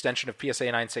of the extension of PSA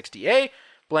 960A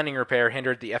blending repair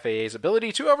hindered the FAA's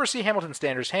ability to oversee Hamilton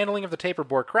Standard's handling of the taper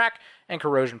bore crack and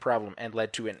corrosion problem and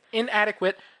led to an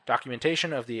inadequate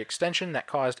documentation of the extension that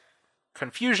caused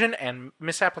confusion and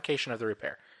misapplication of the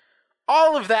repair.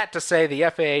 All of that to say the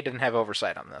FAA didn't have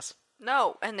oversight on this.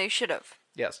 No, and they should have.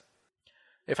 Yes.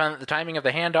 They found that the timing of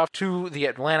the handoff to the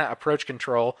Atlanta approach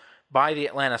control by the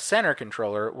Atlanta center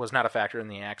controller was not a factor in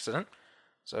the accident.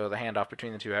 So the handoff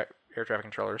between the two air traffic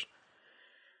controllers.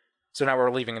 So now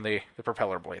we're leaving the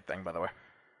propeller blade thing, by the way.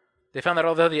 They found that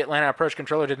although the Atlanta approach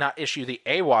controller did not issue the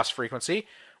AWOS frequency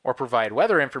or provide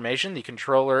weather information, the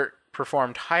controller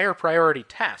performed higher priority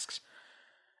tasks.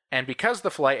 And because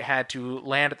the flight had to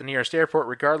land at the nearest airport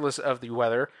regardless of the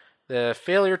weather, the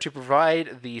failure to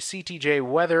provide the CTJ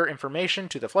weather information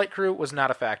to the flight crew was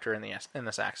not a factor in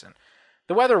this accident.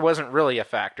 The weather wasn't really a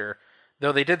factor,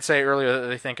 though they did say earlier that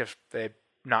they think if they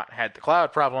not had the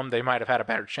cloud problem, they might have had a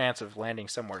better chance of landing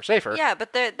somewhere safer. Yeah,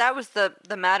 but that was the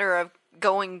matter of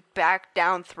going back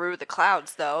down through the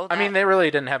clouds, though. I mean, they really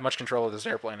didn't have much control of this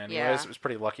airplane anyways. Yeah. It was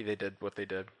pretty lucky they did what they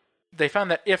did. They found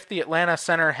that if the Atlanta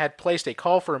Center had placed a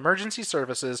call for emergency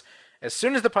services as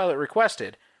soon as the pilot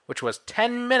requested, which was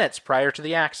 10 minutes prior to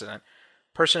the accident,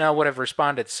 personnel would have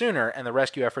responded sooner and the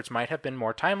rescue efforts might have been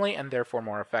more timely and therefore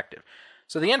more effective.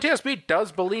 So the NTSB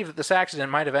does believe that this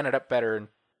accident might have ended up better and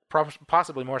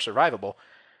possibly more survivable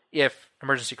if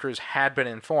emergency crews had been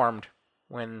informed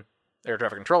when air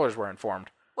traffic controllers were informed.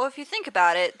 Well, if you think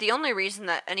about it, the only reason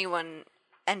that anyone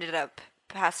ended up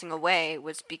passing away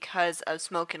was because of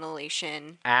smoke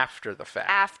inhalation After the fact.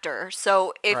 after.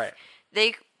 So if Right.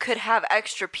 they could have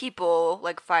extra people,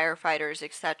 like firefighters,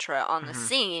 etc., on the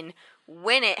scene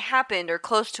when it happened or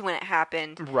close to when it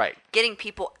happened, Right. getting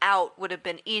people out would have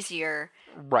been easier.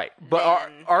 Right. But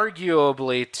Then-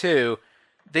 arguably, too,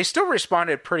 they still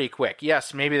responded pretty quick.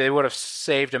 Yes, maybe they would have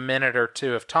saved a minute or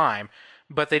two of time,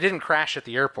 but they didn't crash at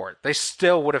the airport. They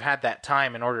still would have had that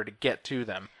time in order to get to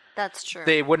them. That's true.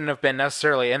 They wouldn't have been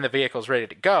necessarily in the vehicles ready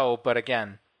to go, but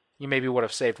again, you maybe would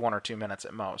have saved 1 or 2 minutes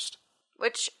at most.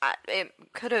 Which it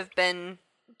could have been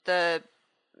the,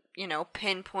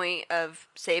 pinpoint of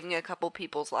saving a couple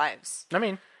people's lives. I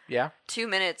mean, yeah. 2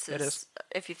 minutes It is, is.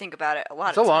 if you think about it, a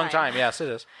lot It's of a time. long time. Yes, it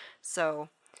is. So,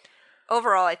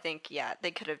 overall, I think,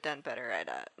 they could have done better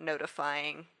at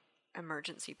notifying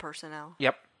emergency personnel.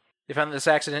 Yep. They found that this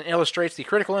accident illustrates the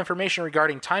critical information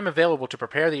regarding time available to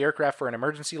prepare the aircraft for an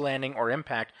emergency landing or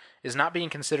impact is not being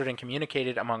considered and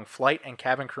communicated among flight and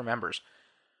cabin crew members.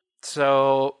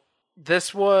 So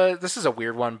this is a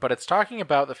weird one, but it's talking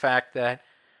about the fact that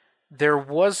there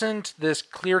wasn't this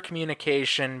clear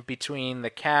communication between the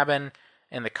cabin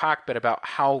and the cockpit about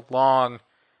how long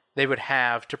they would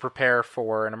have to prepare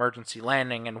for an emergency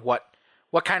landing and what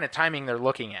kind of timing they're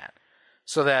looking at,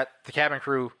 so that the cabin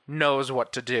crew knows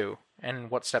what to do and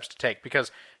what steps to take,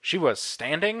 because she was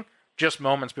standing just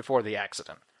moments before the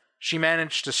accident. She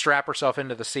managed to strap herself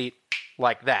into the seat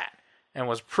like that, and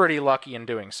was pretty lucky in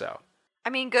doing so. I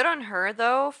mean, good on her,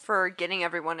 though, for getting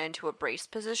everyone into a brace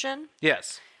position.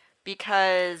 Yes.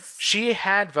 Because she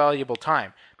had valuable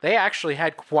time. They actually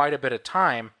had quite a bit of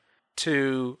time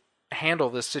to handle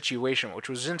this situation, which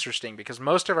was interesting because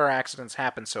most of our accidents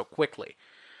happen so quickly.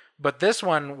 But this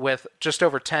one, with just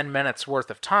over 10 minutes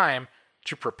worth of time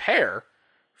to prepare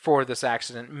for this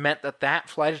accident, meant that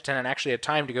flight attendant actually had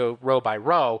time to go row by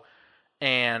row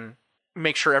and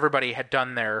make sure everybody had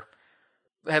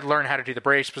learned how to do the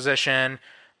brace position.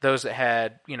 Those that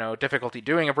had, difficulty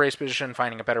doing a brace position,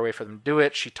 finding a better way for them to do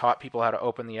it. She taught people how to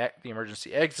open the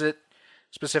emergency exit,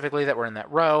 specifically, that were in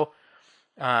that row.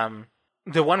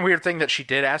 The one weird thing that she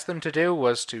did ask them to do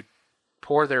was to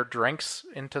pour their drinks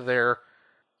into their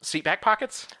seat back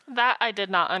pockets. That I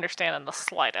did not understand in the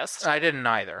slightest. I didn't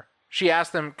either. She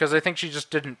asked them, because I think she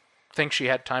just didn't think she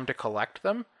had time to collect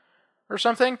them or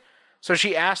something. So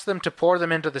she asked them to pour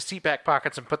them into the seat back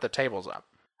pockets and put the tables up.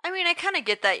 I mean, I kind of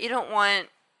get that. You don't want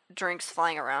drinks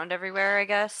flying around everywhere, I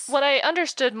guess. What I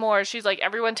understood more, she's like,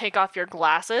 everyone take off your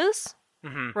glasses,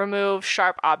 remove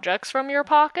sharp objects from your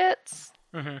pockets.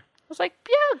 I was like,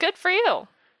 yeah, good for you.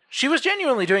 She was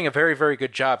genuinely doing a very, very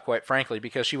good job, quite frankly,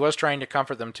 because she was trying to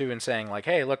comfort them too and saying, like,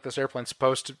 hey, look, this airplane's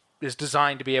is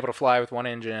designed to be able to fly with one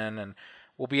engine and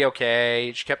we'll be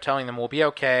okay. She kept telling them we'll be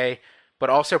okay, but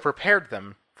also prepared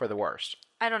them for the worst.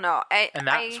 I don't know. And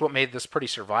that's what made this pretty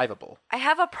survivable. I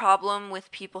have a problem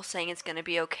with people saying it's going to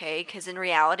be okay, because in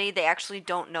reality, they actually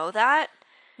don't know that.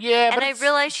 Yeah, but I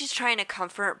realize she's trying to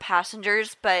comfort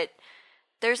passengers, but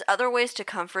there's other ways to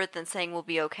comfort than saying we'll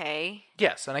be okay.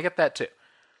 Yes, and I get that too.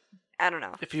 I don't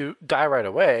know. If you die right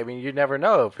away, I mean, you never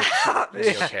know if it's going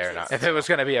to be okay or not. If it was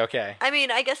going to be okay. I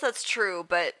mean, I guess that's true,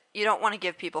 but you don't want to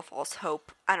give people false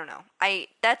hope. I don't know.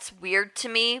 That's weird to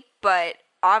me, but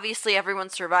obviously everyone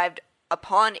survived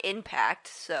upon impact,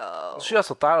 so... She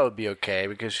also thought it would be okay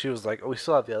because she was like, oh, we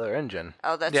still have the other engine.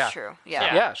 Oh, that's true.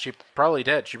 Yeah. Yeah, she probably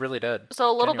did. She really did. So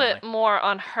a little bit more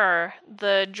on her.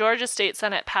 The Georgia State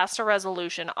Senate passed a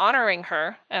resolution honoring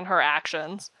her and her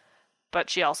actions, but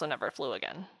she also never flew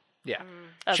again. Yeah.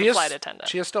 As a flight attendant.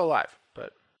 She is still alive,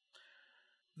 but...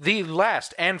 The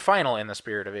last and final in the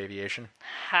spirit of aviation.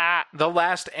 The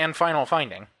last and final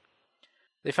finding.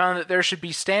 They found that there should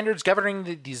be standards governing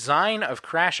the design of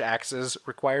crash axes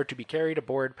required to be carried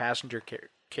aboard passenger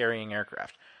carrying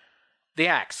aircraft. The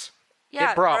axe.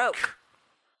 Yeah, it broke.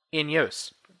 In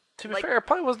use. To be fair, it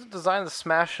probably wasn't designed to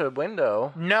smash a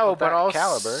window. No, but also...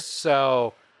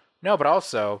 caliber. No, but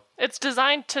also... It's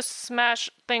designed to smash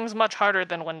things much harder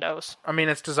than windows. I mean,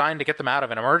 it's designed to get them out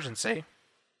of an emergency.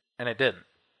 And it didn't.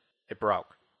 It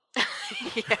broke.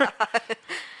 Yeah.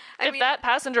 If that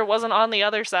passenger wasn't on the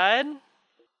other side...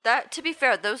 To be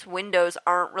fair, those windows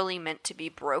aren't really meant to be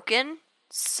broken,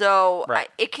 so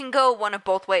it can go one of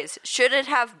both ways. Should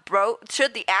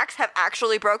the axe have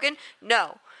actually broken?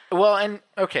 No. Well,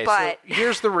 so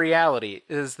here's the reality,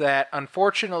 is that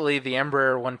unfortunately the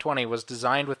Embraer 120 was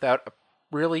designed without a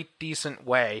really decent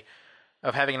way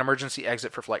of having an emergency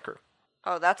exit for flight crew.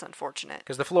 Oh, that's unfortunate.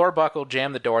 Because the floor buckled,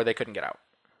 jammed the door, they couldn't get out.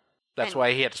 That's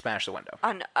why he had to smash the window.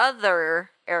 On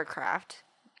other aircraft...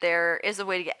 there is a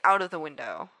way to get out of the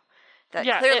window. That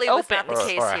clearly was not the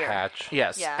case or a here. hatch.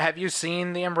 Yes. Yeah. Have you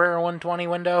seen the Embraer 120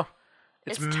 window?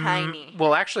 It's tiny.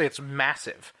 Well, actually, it's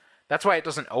massive. That's why it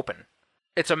doesn't open.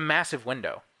 It's a massive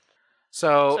window.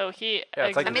 So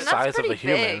it's like the that's size of a pretty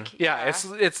human. big. Yeah,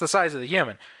 it's the size of the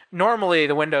human. Normally,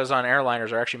 the windows on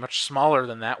airliners are actually much smaller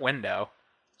than that window.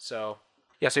 So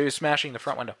he was smashing the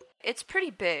front window. It's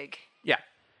pretty big. Yeah.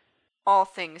 All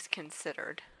things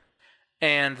considered.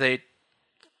 And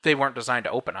they weren't designed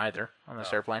to open either on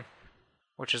this airplane,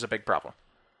 which is a big problem.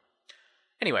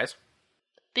 Anyways.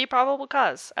 The probable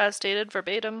cause, as stated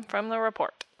verbatim from the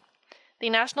report. The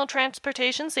National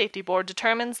Transportation Safety Board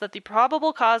determines that the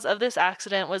probable cause of this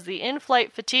accident was the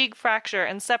in-flight fatigue fracture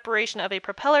and separation of a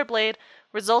propeller blade,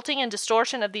 resulting in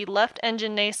distortion of the left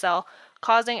engine nacelle,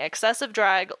 causing excessive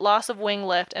drag, loss of wing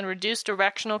lift, and reduced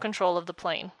directional control of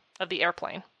the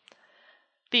airplane.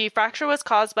 The fracture was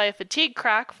caused by a fatigue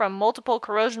crack from multiple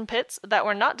corrosion pits that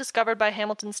were not discovered by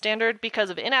Hamilton Standard because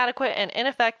of inadequate and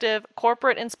ineffective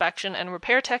corporate inspection and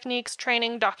repair techniques,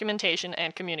 training, documentation,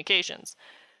 and communications.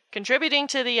 Contributing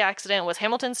to the accident was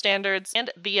Hamilton Standards and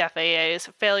the FAA's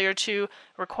failure to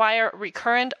require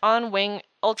recurrent on-wing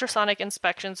ultrasonic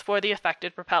inspections for the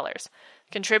affected propellers.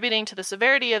 Contributing to the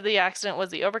severity of the accident was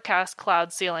the overcast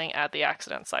cloud ceiling at the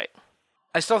accident site.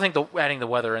 I still think adding the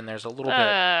weather in there's a little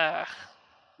bit...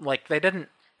 Like, they didn't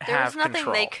have There was nothing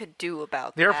control. they could do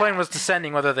about The airplane that. was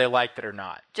descending whether they liked it or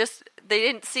not. Just, they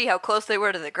didn't see how close they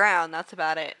were to the ground. That's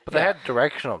about it. But they had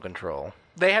directional control.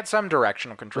 They had some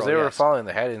directional control, Because they were yes. following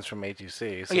the headings from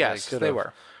ATC. So Yes, they, could they have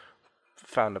were.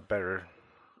 found a better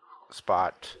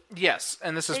spot. Yes,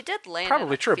 and this is They did land probably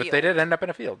in a true, but they field. did end up in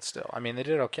a field still. I mean, they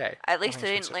did okay. At least they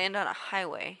Nothing's didn't land on a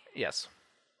highway. Yes.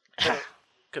 Could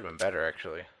have been better,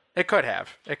 actually. It could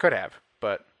have. It could have.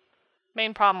 But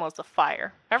Main problem was the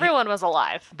fire. Everyone was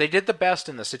alive. they did the best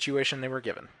in the situation they were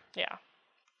given. Yeah.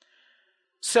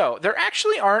 So, there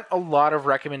actually aren't a lot of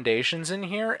recommendations in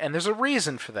here, and there's a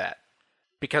reason for that.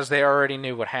 Because they already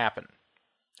knew what happened.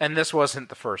 And this wasn't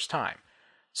the first time.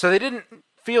 So they didn't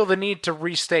feel the need to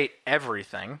restate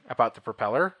everything about the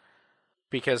propeller,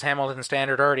 because Hamilton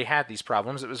Standard already had these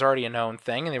problems. It was already a known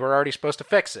thing, and they were already supposed to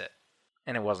fix it.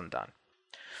 And it wasn't done.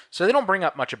 So they don't bring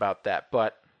up much about that,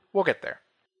 but we'll get there.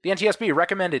 The NTSB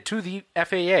recommended to the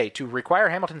FAA to require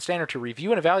Hamilton Standard to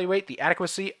review and evaluate the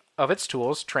adequacy of its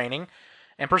tools, training,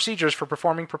 and procedures for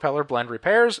performing propeller blend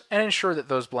repairs, and ensure that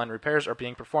those blend repairs are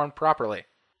being performed properly.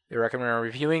 They recommend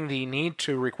reviewing the need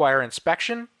to require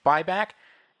inspection, buyback,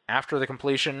 after the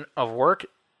completion of work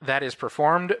that is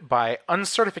performed by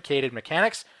uncertificated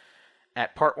mechanics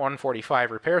at Part 145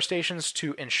 repair stations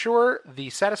to ensure the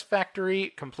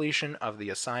satisfactory completion of the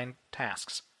assigned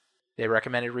tasks. They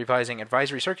recommended revising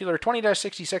Advisory Circular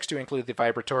 20-66 to include the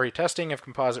vibratory testing of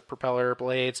composite propeller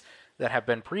blades that have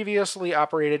been previously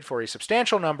operated for a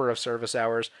substantial number of service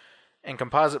hours, and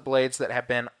composite blades that have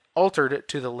been altered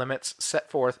to the limits set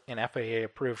forth in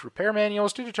FAA-approved repair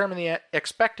manuals to determine the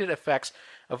expected effects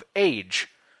of age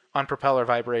on propeller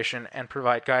vibration and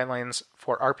provide guidelines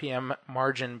for RPM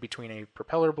margin between a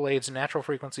propeller blade's natural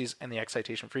frequencies and the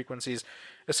excitation frequencies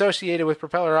associated with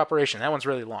propeller operation. That one's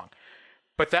really long.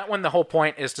 But that one, the whole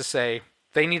point is to say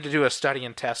they need to do a study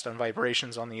and test on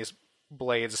vibrations on these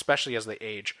blades, especially as they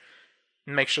age,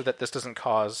 and make sure that this doesn't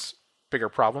cause bigger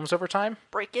problems over time.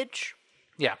 Breakage?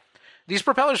 Yeah. These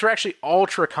propellers were actually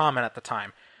ultra common at the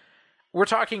time. We're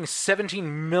talking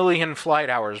 17 million flight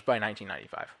hours by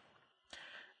 1995.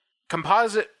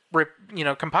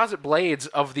 Composite blades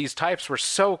of these types were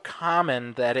so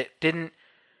common that it didn't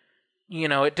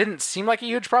seem like a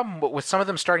huge problem, but with some of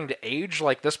them starting to age,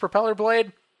 like this propeller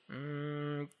blade,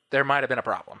 there might have been a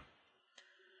problem.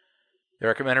 They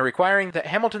recommended requiring that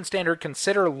Hamilton Standard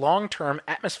consider long-term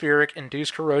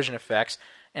atmospheric-induced corrosion effects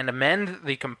and amend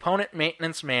the component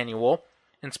maintenance manual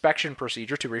inspection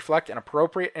procedure to reflect an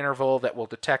appropriate interval that will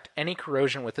detect any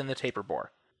corrosion within the taper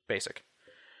bore. Basic.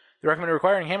 They recommended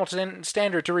requiring Hamilton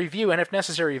Standard to review and, if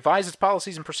necessary, revise its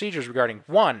policies and procedures regarding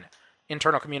 1.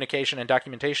 Internal communication and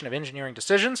documentation of engineering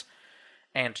decisions,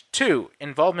 and 2.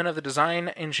 Involvement of the design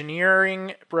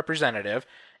engineering representative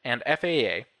and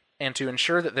FAA, and to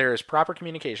ensure that there is proper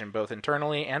communication both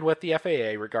internally and with the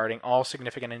FAA regarding all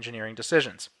significant engineering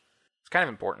decisions. It's kind of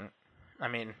important. I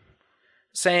mean,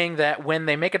 saying that when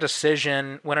they make a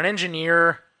decision, when an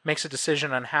engineer makes a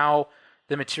decision on how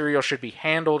the material should be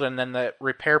handled and then the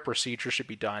repair procedure should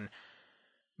be done,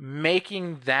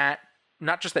 making that,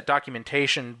 not just that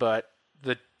documentation, but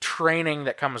the training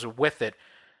that comes with it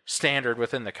standard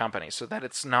within the company so that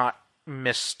it's not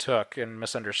mistook and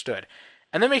misunderstood.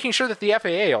 And then making sure that the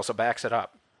FAA also backs it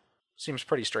up. Seems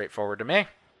pretty straightforward to me.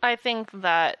 I think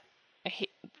that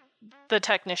the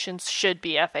technicians should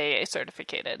be FAA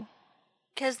certificated.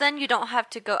 Because then you don't have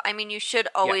to go... I mean, you should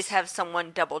always Yes. have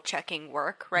someone double-checking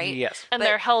work, right? Yes. And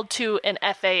they're held to an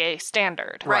FAA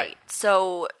standard. Right.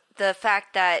 So the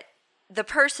fact that the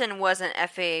person wasn't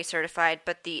FAA certified,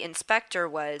 but the inspector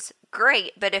was,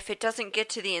 great. But if it doesn't get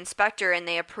to the inspector and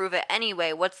they approve it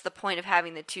anyway, what's the point of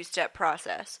having the two-step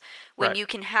process? When Right. you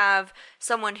can have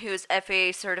someone who's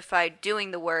FAA certified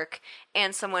doing the work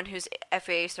and someone who's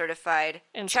FAA certified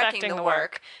Inspecting checking the the work.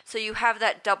 work. So you have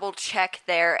that double check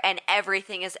there and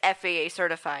everything is FAA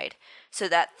certified so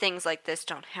that things like this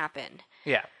don't happen.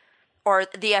 Yeah. Or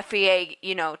the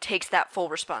FAA, takes that full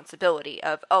responsibility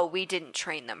of, we didn't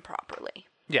train them properly.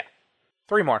 Yeah.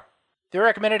 3 more. They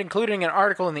recommended including an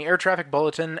article in the Air Traffic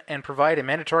Bulletin and provide a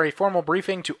mandatory formal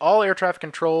briefing to all air traffic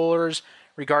controllers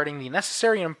regarding the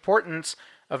necessary importance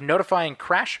of notifying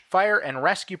crash, fire, and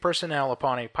rescue personnel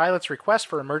upon a pilot's request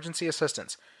for emergency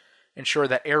assistance. Ensure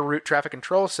that Air Route Traffic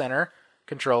Control Center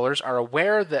controllers are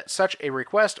aware that such a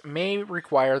request may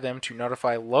require them to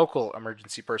notify local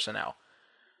emergency personnel.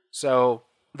 So,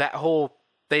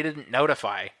 they didn't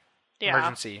notify Yeah.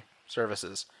 emergency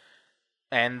services.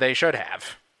 And they should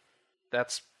have.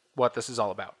 That's what this is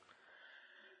all about.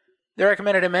 They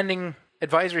recommended amending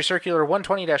Advisory Circular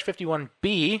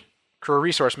 120-51B, crew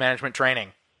resource management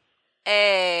training,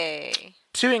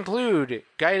 to include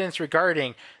guidance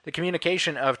regarding the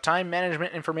communication of time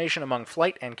management information among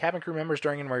flight and cabin crew members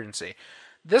during an emergency.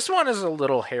 This one is a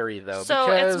little hairy, though. So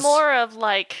because it's more of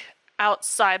like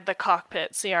outside the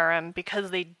cockpit CRM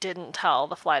because they didn't tell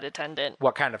the flight attendant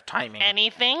what kind of timing.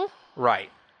 anything.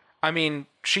 Right. I mean,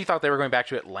 she thought they were going back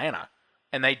to Atlanta,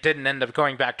 and they didn't end up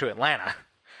going back to Atlanta.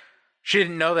 She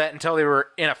didn't know that until they were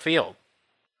in a field.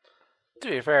 To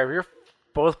be fair,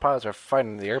 both pilots are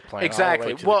fighting the airplane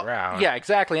Exactly. all the way to the ground. Yeah,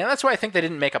 exactly. And that's why I think they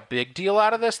didn't make a big deal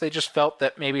out of this. They just felt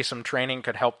that maybe some training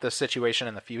could help this situation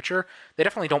in the future. They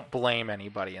definitely don't blame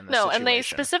anybody in this situation. And they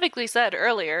specifically said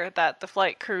earlier that the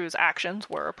flight crew's actions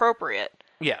were appropriate.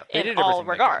 Yeah, they did in all everything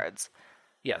they regards. could.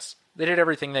 Yes, they did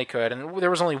everything they could, and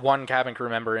there was only one cabin crew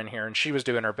member in here, and she was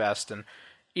doing her best. And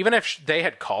even if they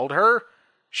had called her,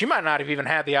 she might not have even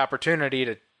had the opportunity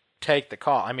to take the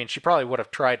call. I mean, she probably would have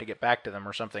tried to get back to them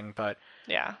or something, but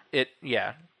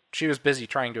she was busy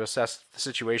trying to assess the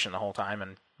situation the whole time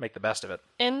and make the best of it.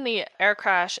 In the air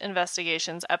crash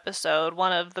investigations episode,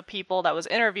 one of the people that was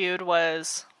interviewed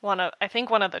was one of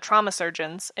the trauma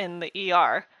surgeons in the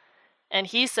ER, and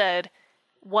he said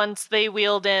once they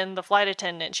wheeled in the flight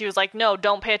attendant, she was like, "No,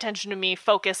 don't pay attention to me.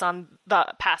 Focus on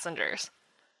the passengers."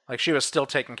 Like, she was still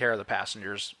taking care of the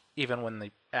passengers even when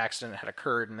the accident had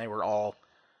occurred and they were all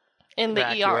in the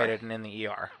evacuated ER and in the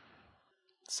ER.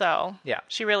 So yeah,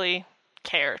 she really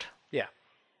cared. Yeah.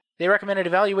 They recommended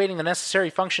evaluating the necessary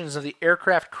functions of the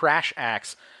Aircraft Crash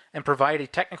Acts and provide a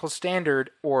technical standard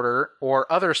order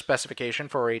or other specification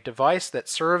for a device that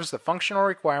serves the functional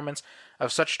requirements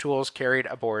of such tools carried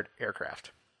aboard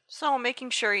aircraft. So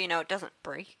making sure, it doesn't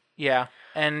break. Yeah,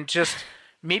 and just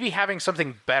maybe having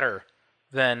something better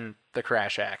than the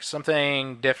Crash Acts.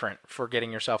 Something different for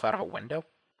getting yourself out of a window,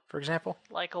 for example.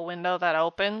 Like a window that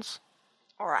opens.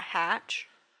 Or a hatch.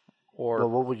 Or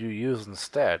what would you use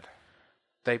instead?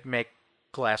 They make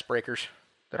glass breakers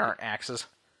that aren't axes.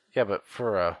 Yeah, but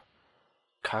for a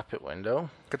cockpit window?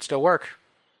 Could still work.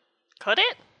 Could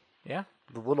it? Yeah.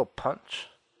 The little punch?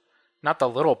 Not the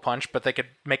little punch, but they could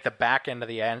make the back end of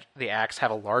the axe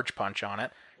have a large punch on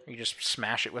it. You just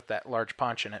smash it with that large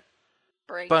punch and it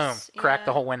breaks. Boom. Crack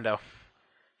the whole window.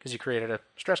 Because you created a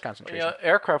stress concentration.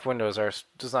 Aircraft windows are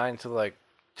designed to,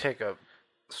 take a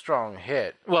strong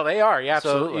hit. Well, they are, yeah,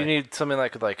 absolutely. So you need something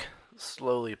that could,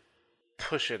 slowly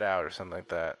push it out or something like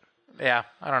that. Yeah,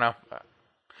 I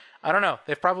don't know.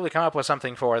 They've probably come up with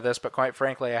something for this, but quite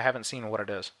frankly, I haven't seen what it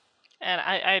is. And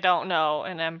I don't know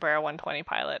an Embraer 120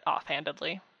 pilot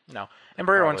offhandedly. No.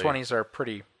 Embraer 120s are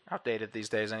pretty outdated these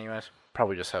days anyways.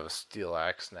 Probably just have a steel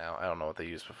axe now. I don't know what they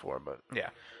used before, but... Yeah.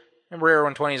 Embraer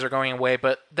 120s are going away,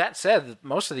 but that said,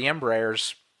 most of the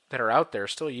Embraers that are out there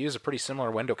still use a pretty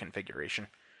similar window configuration.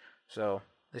 So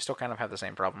they still kind of have the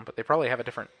same problem, but they probably have a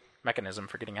different mechanism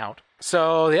for getting out.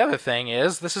 So the other thing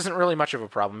is, this isn't really much of a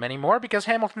problem anymore because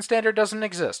Hamilton Standard doesn't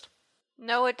exist.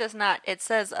 No, it does not. It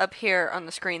says up here on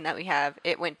the screen that we have,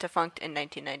 it went defunct in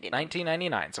 1999.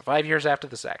 1999, so 5 years after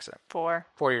this accident. 4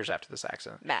 years after this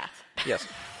accident. Math. Yes.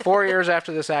 4 years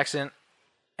after this accident,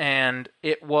 and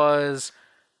it was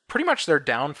pretty much their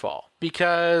downfall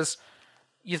because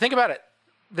you think about it,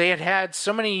 they had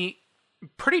so many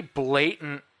pretty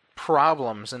blatant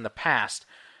problems in the past,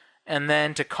 and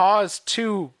then to cause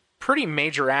 2 pretty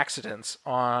major accidents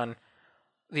on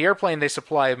the airplane they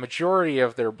supply a majority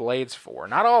of their blades for.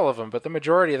 Not all of them, but the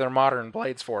majority of their modern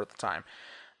blades for at the time.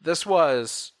 This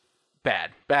was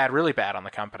bad. Bad, really bad on the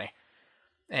company.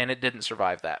 And it didn't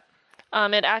survive that.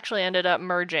 It actually ended up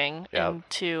merging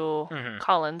into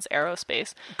Collins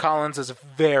Aerospace. Collins is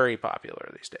very popular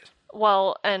these days.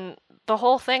 Well, and the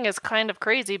whole thing is kind of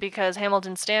crazy because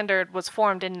Hamilton Standard was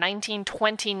formed in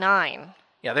 1929.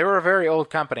 Yeah, they were a very old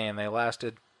company, and they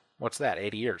lasted,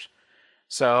 80 years.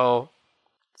 So,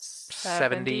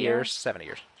 70 years? 70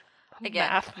 years.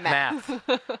 Again, Math.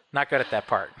 Not good at that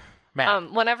part. Math.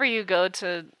 Whenever you go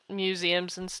to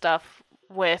museums and stuff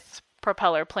with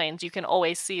propeller planes, you can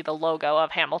always see the logo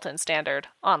of Hamilton Standard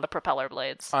on the propeller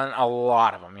blades. On a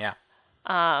lot of them, yeah.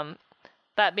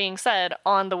 That being said,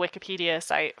 on the Wikipedia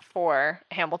site for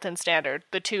Hamilton Standard,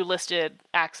 the 2 listed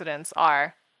accidents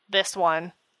are this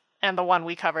one and the one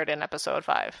we covered in episode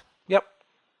 5. Yep.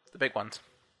 The big ones.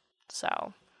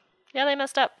 So, yeah, they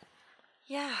messed up.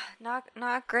 Yeah,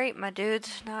 not great, my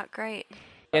dudes. Not great.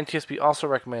 NTSB also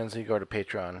recommends you go to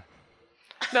Patreon.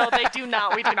 No, they do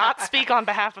not. We do not speak on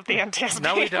behalf of the NTSB.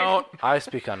 No, we don't. I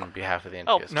speak on behalf of the NTSB.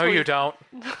 Oh, No, you don't.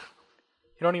 You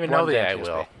don't even know One the day I NTSB.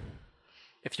 will.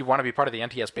 If you want to be part of the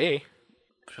NTSB,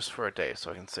 Just for a day,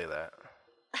 so I can say that.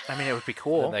 I mean, it would be And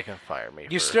cool. they can fire me.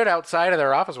 You stood outside of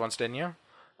their office once, didn't you?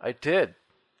 I did.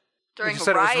 During You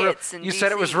said riots in You DC.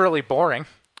 said it was really boring.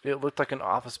 It looked like an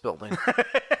office building.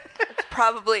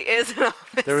 Probably is an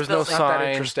office There was no building. Not that sign.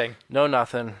 interesting. No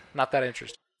nothing. Not that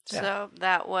interesting. So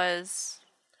that was...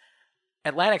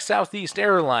 Atlantic Southeast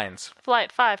Airlines.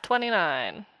 Flight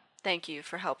 529. Thank you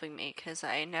for helping me, because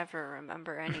I never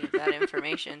remember any of that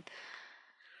information.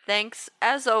 Thanks,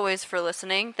 as always, for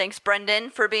listening. Thanks,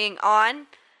 Brendan, for being on.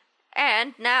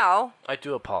 And now... I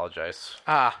do apologize.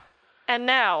 And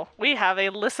now we have a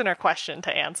listener question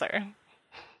to answer.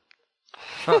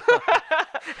 All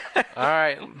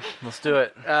right, let's do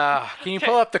it. Can you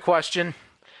pull up the question?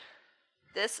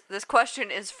 This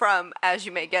question is from, as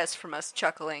you may guess from us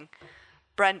chuckling,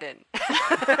 Brendan.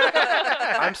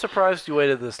 I'm surprised you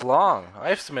waited this long.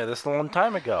 I submitted this a long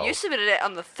time ago. You submitted it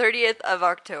on the 30th of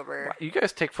October. You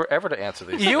guys take forever to answer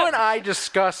these. You and I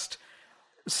discussed.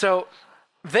 So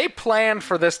they planned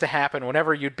for this to happen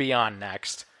whenever you'd be on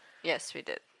next. Yes, we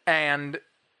did. And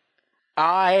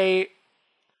I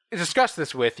discussed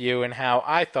this with you and how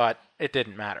I thought it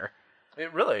didn't matter.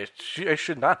 I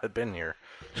should not have been here.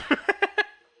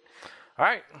 All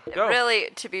right, go. Really,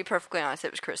 to be perfectly honest,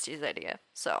 it was Christy's idea.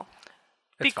 So,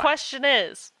 The question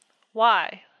is,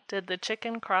 why did the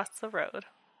chicken cross the road?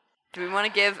 do we want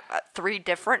to give 3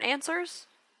 different answers?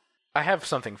 I have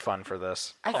something fun for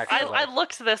this. I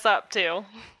looked this up too.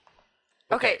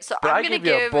 Okay, so But I'm I going to give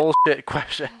you a give bullshit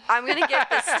question. I'm going to give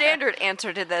the standard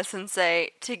answer to this and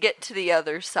say to get to the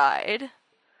other side,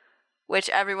 which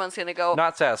everyone's going to go,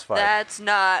 Not satisfied. that's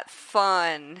not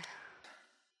fun.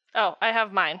 Oh, I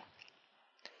have mine.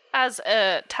 As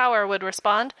a tower would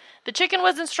respond, the chicken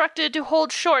was instructed to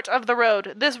hold short of the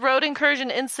road. This road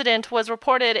incursion incident was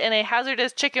reported in a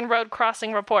hazardous chicken road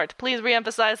crossing report. Please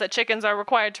reemphasize that chickens are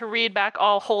required to read back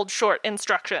all hold short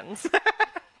instructions.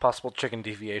 Possible chicken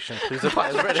deviation. Please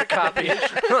advise read a copy.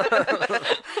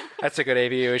 That's a good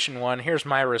aviation one. Here's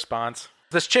my response.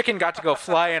 This chicken got to go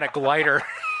fly in a glider.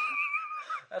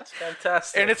 That's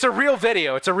fantastic. And it's a real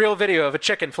video. It's a real video of a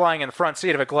chicken flying in the front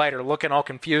seat of a glider looking all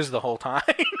confused the whole time.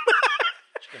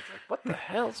 What the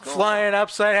hell's going on? Flying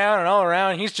upside down and all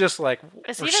around. He's just like,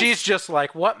 Is he or even- she's just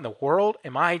like, what in the world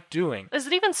am I doing? Is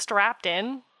it even strapped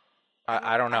in?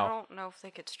 I don't know. I don't know if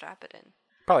they could strap it in.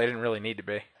 Probably didn't really need to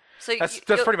be. So That's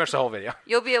you'll- pretty much the whole video.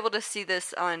 You'll be able to see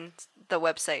this on the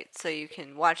website, so you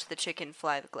can watch the chicken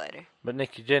fly the glider. But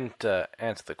Nick, you didn't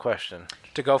answer the question.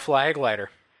 To go fly a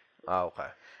glider. Oh, okay.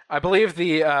 I believe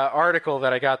the article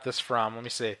that I got this from, let me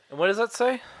see. And what does that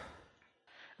say?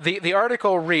 The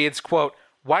article reads, quote,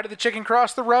 "Why did the chicken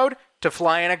cross the road? To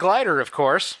fly in a glider, of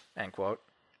course," end quote.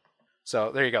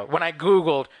 So there you go. When I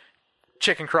Googled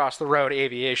chicken cross the road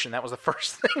aviation, that was the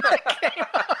first thing that came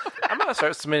up. I'm going to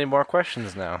start submitting more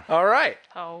questions now. All right.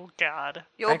 Oh, God.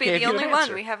 You'll I be gave the you an only one.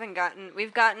 answer.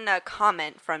 We've gotten a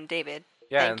comment from David.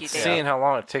 Yeah, Thank and you, David. seeing how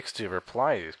long it takes to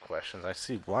reply to these questions, I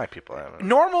see why people haven't.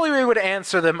 Normally we would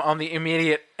answer them on the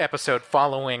immediate episode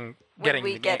following getting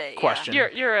we the get it, yeah. question.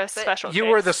 You're a special You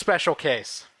case. were the special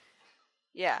case.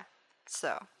 Yeah.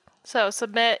 So So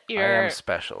submit I your am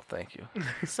special, thank you.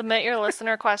 submit your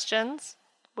listener questions.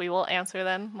 We will answer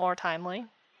them more timely.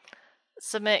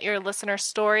 Submit your listener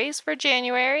stories for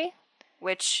January.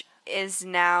 which is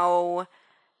now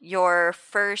your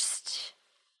first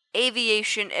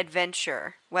aviation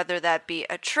adventure, whether that be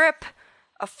a trip,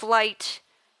 a flight,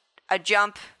 a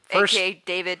jump, First- aka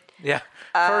David. Yeah.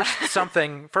 First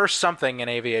something in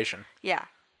aviation. Yeah,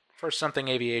 First something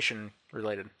aviation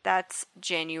related. that's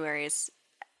January's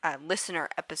listener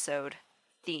episode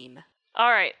theme. All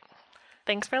right.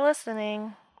 Thanks for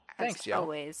listening. Thanks, As y'all.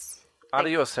 always.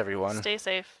 Adios, everyone. Stay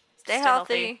safe. Stay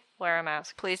healthy. Wear a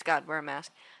mask. Please, God, wear a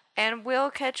mask. And we'll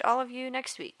catch all of you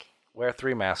next week. Wear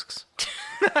 3 masks.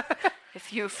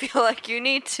 If you feel like you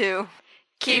need to,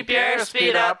 Keep your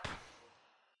speed up.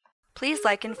 Please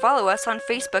like and follow us on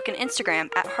Facebook and Instagram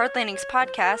at Hard Landings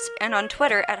Podcast and on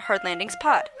Twitter at Hard Landings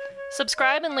Pod.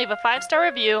 Subscribe and leave a 5-star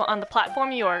review on the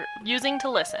platform you are using to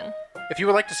listen. If you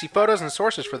would like to see photos and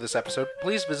sources for this episode,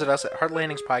 please visit us at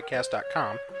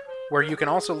hardlandingspodcast.com, where you can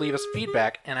also leave us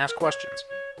feedback and ask questions.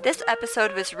 This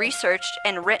episode was researched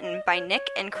and written by Nick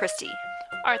and Christy.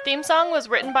 Our theme song was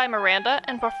written by Miranda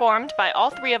and performed by all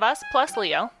 3 of us plus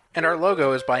Leo. And our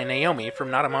logo is by Naomi from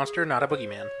Not a Monster, Not a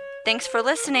Boogeyman. Thanks for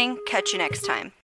listening. Catch you next time.